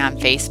just getting on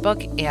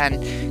Facebook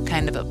and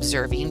kind of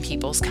observing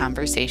people's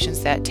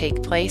conversations that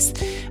take place.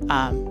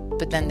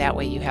 But then that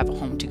way you have a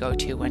home to go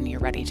to when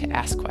you're ready to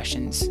ask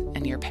questions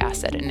and you're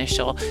past that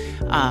initial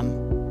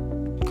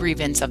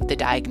grievance of the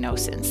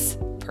diagnosis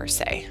per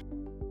se.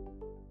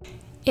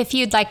 If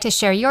you'd like to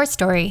share your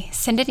story,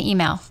 send an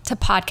email to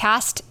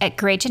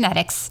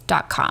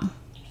podcast@graygenetics.com.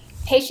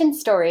 Patient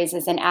Stories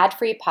is an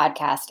ad-free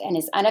podcast and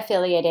is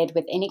unaffiliated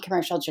with any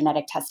commercial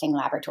genetic testing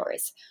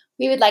laboratories.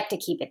 We would like to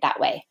keep it that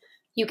way.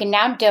 You can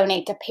now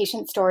donate to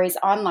Patient Stories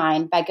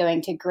online by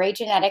going to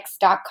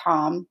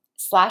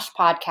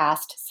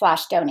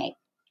graygenetics.com/podcast/donate.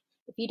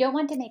 If you don't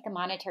want to make a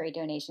monetary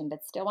donation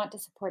but still want to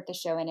support the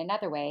show in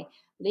another way,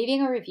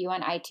 leaving a review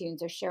on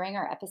iTunes or sharing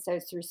our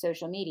episodes through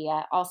social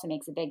media also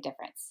makes a big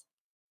difference.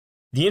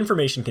 The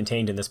information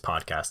contained in this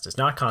podcast does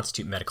not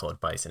constitute medical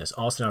advice and is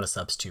also not a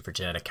substitute for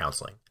genetic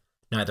counseling.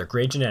 Neither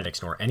Gray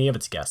Genetics nor any of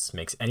its guests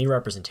makes any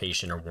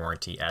representation or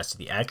warranty as to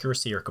the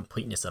accuracy or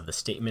completeness of the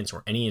statements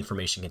or any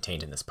information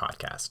contained in this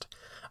podcast.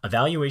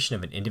 Evaluation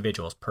of an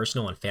individual's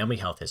personal and family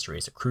health history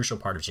is a crucial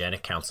part of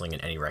genetic counseling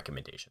and any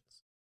recommendations.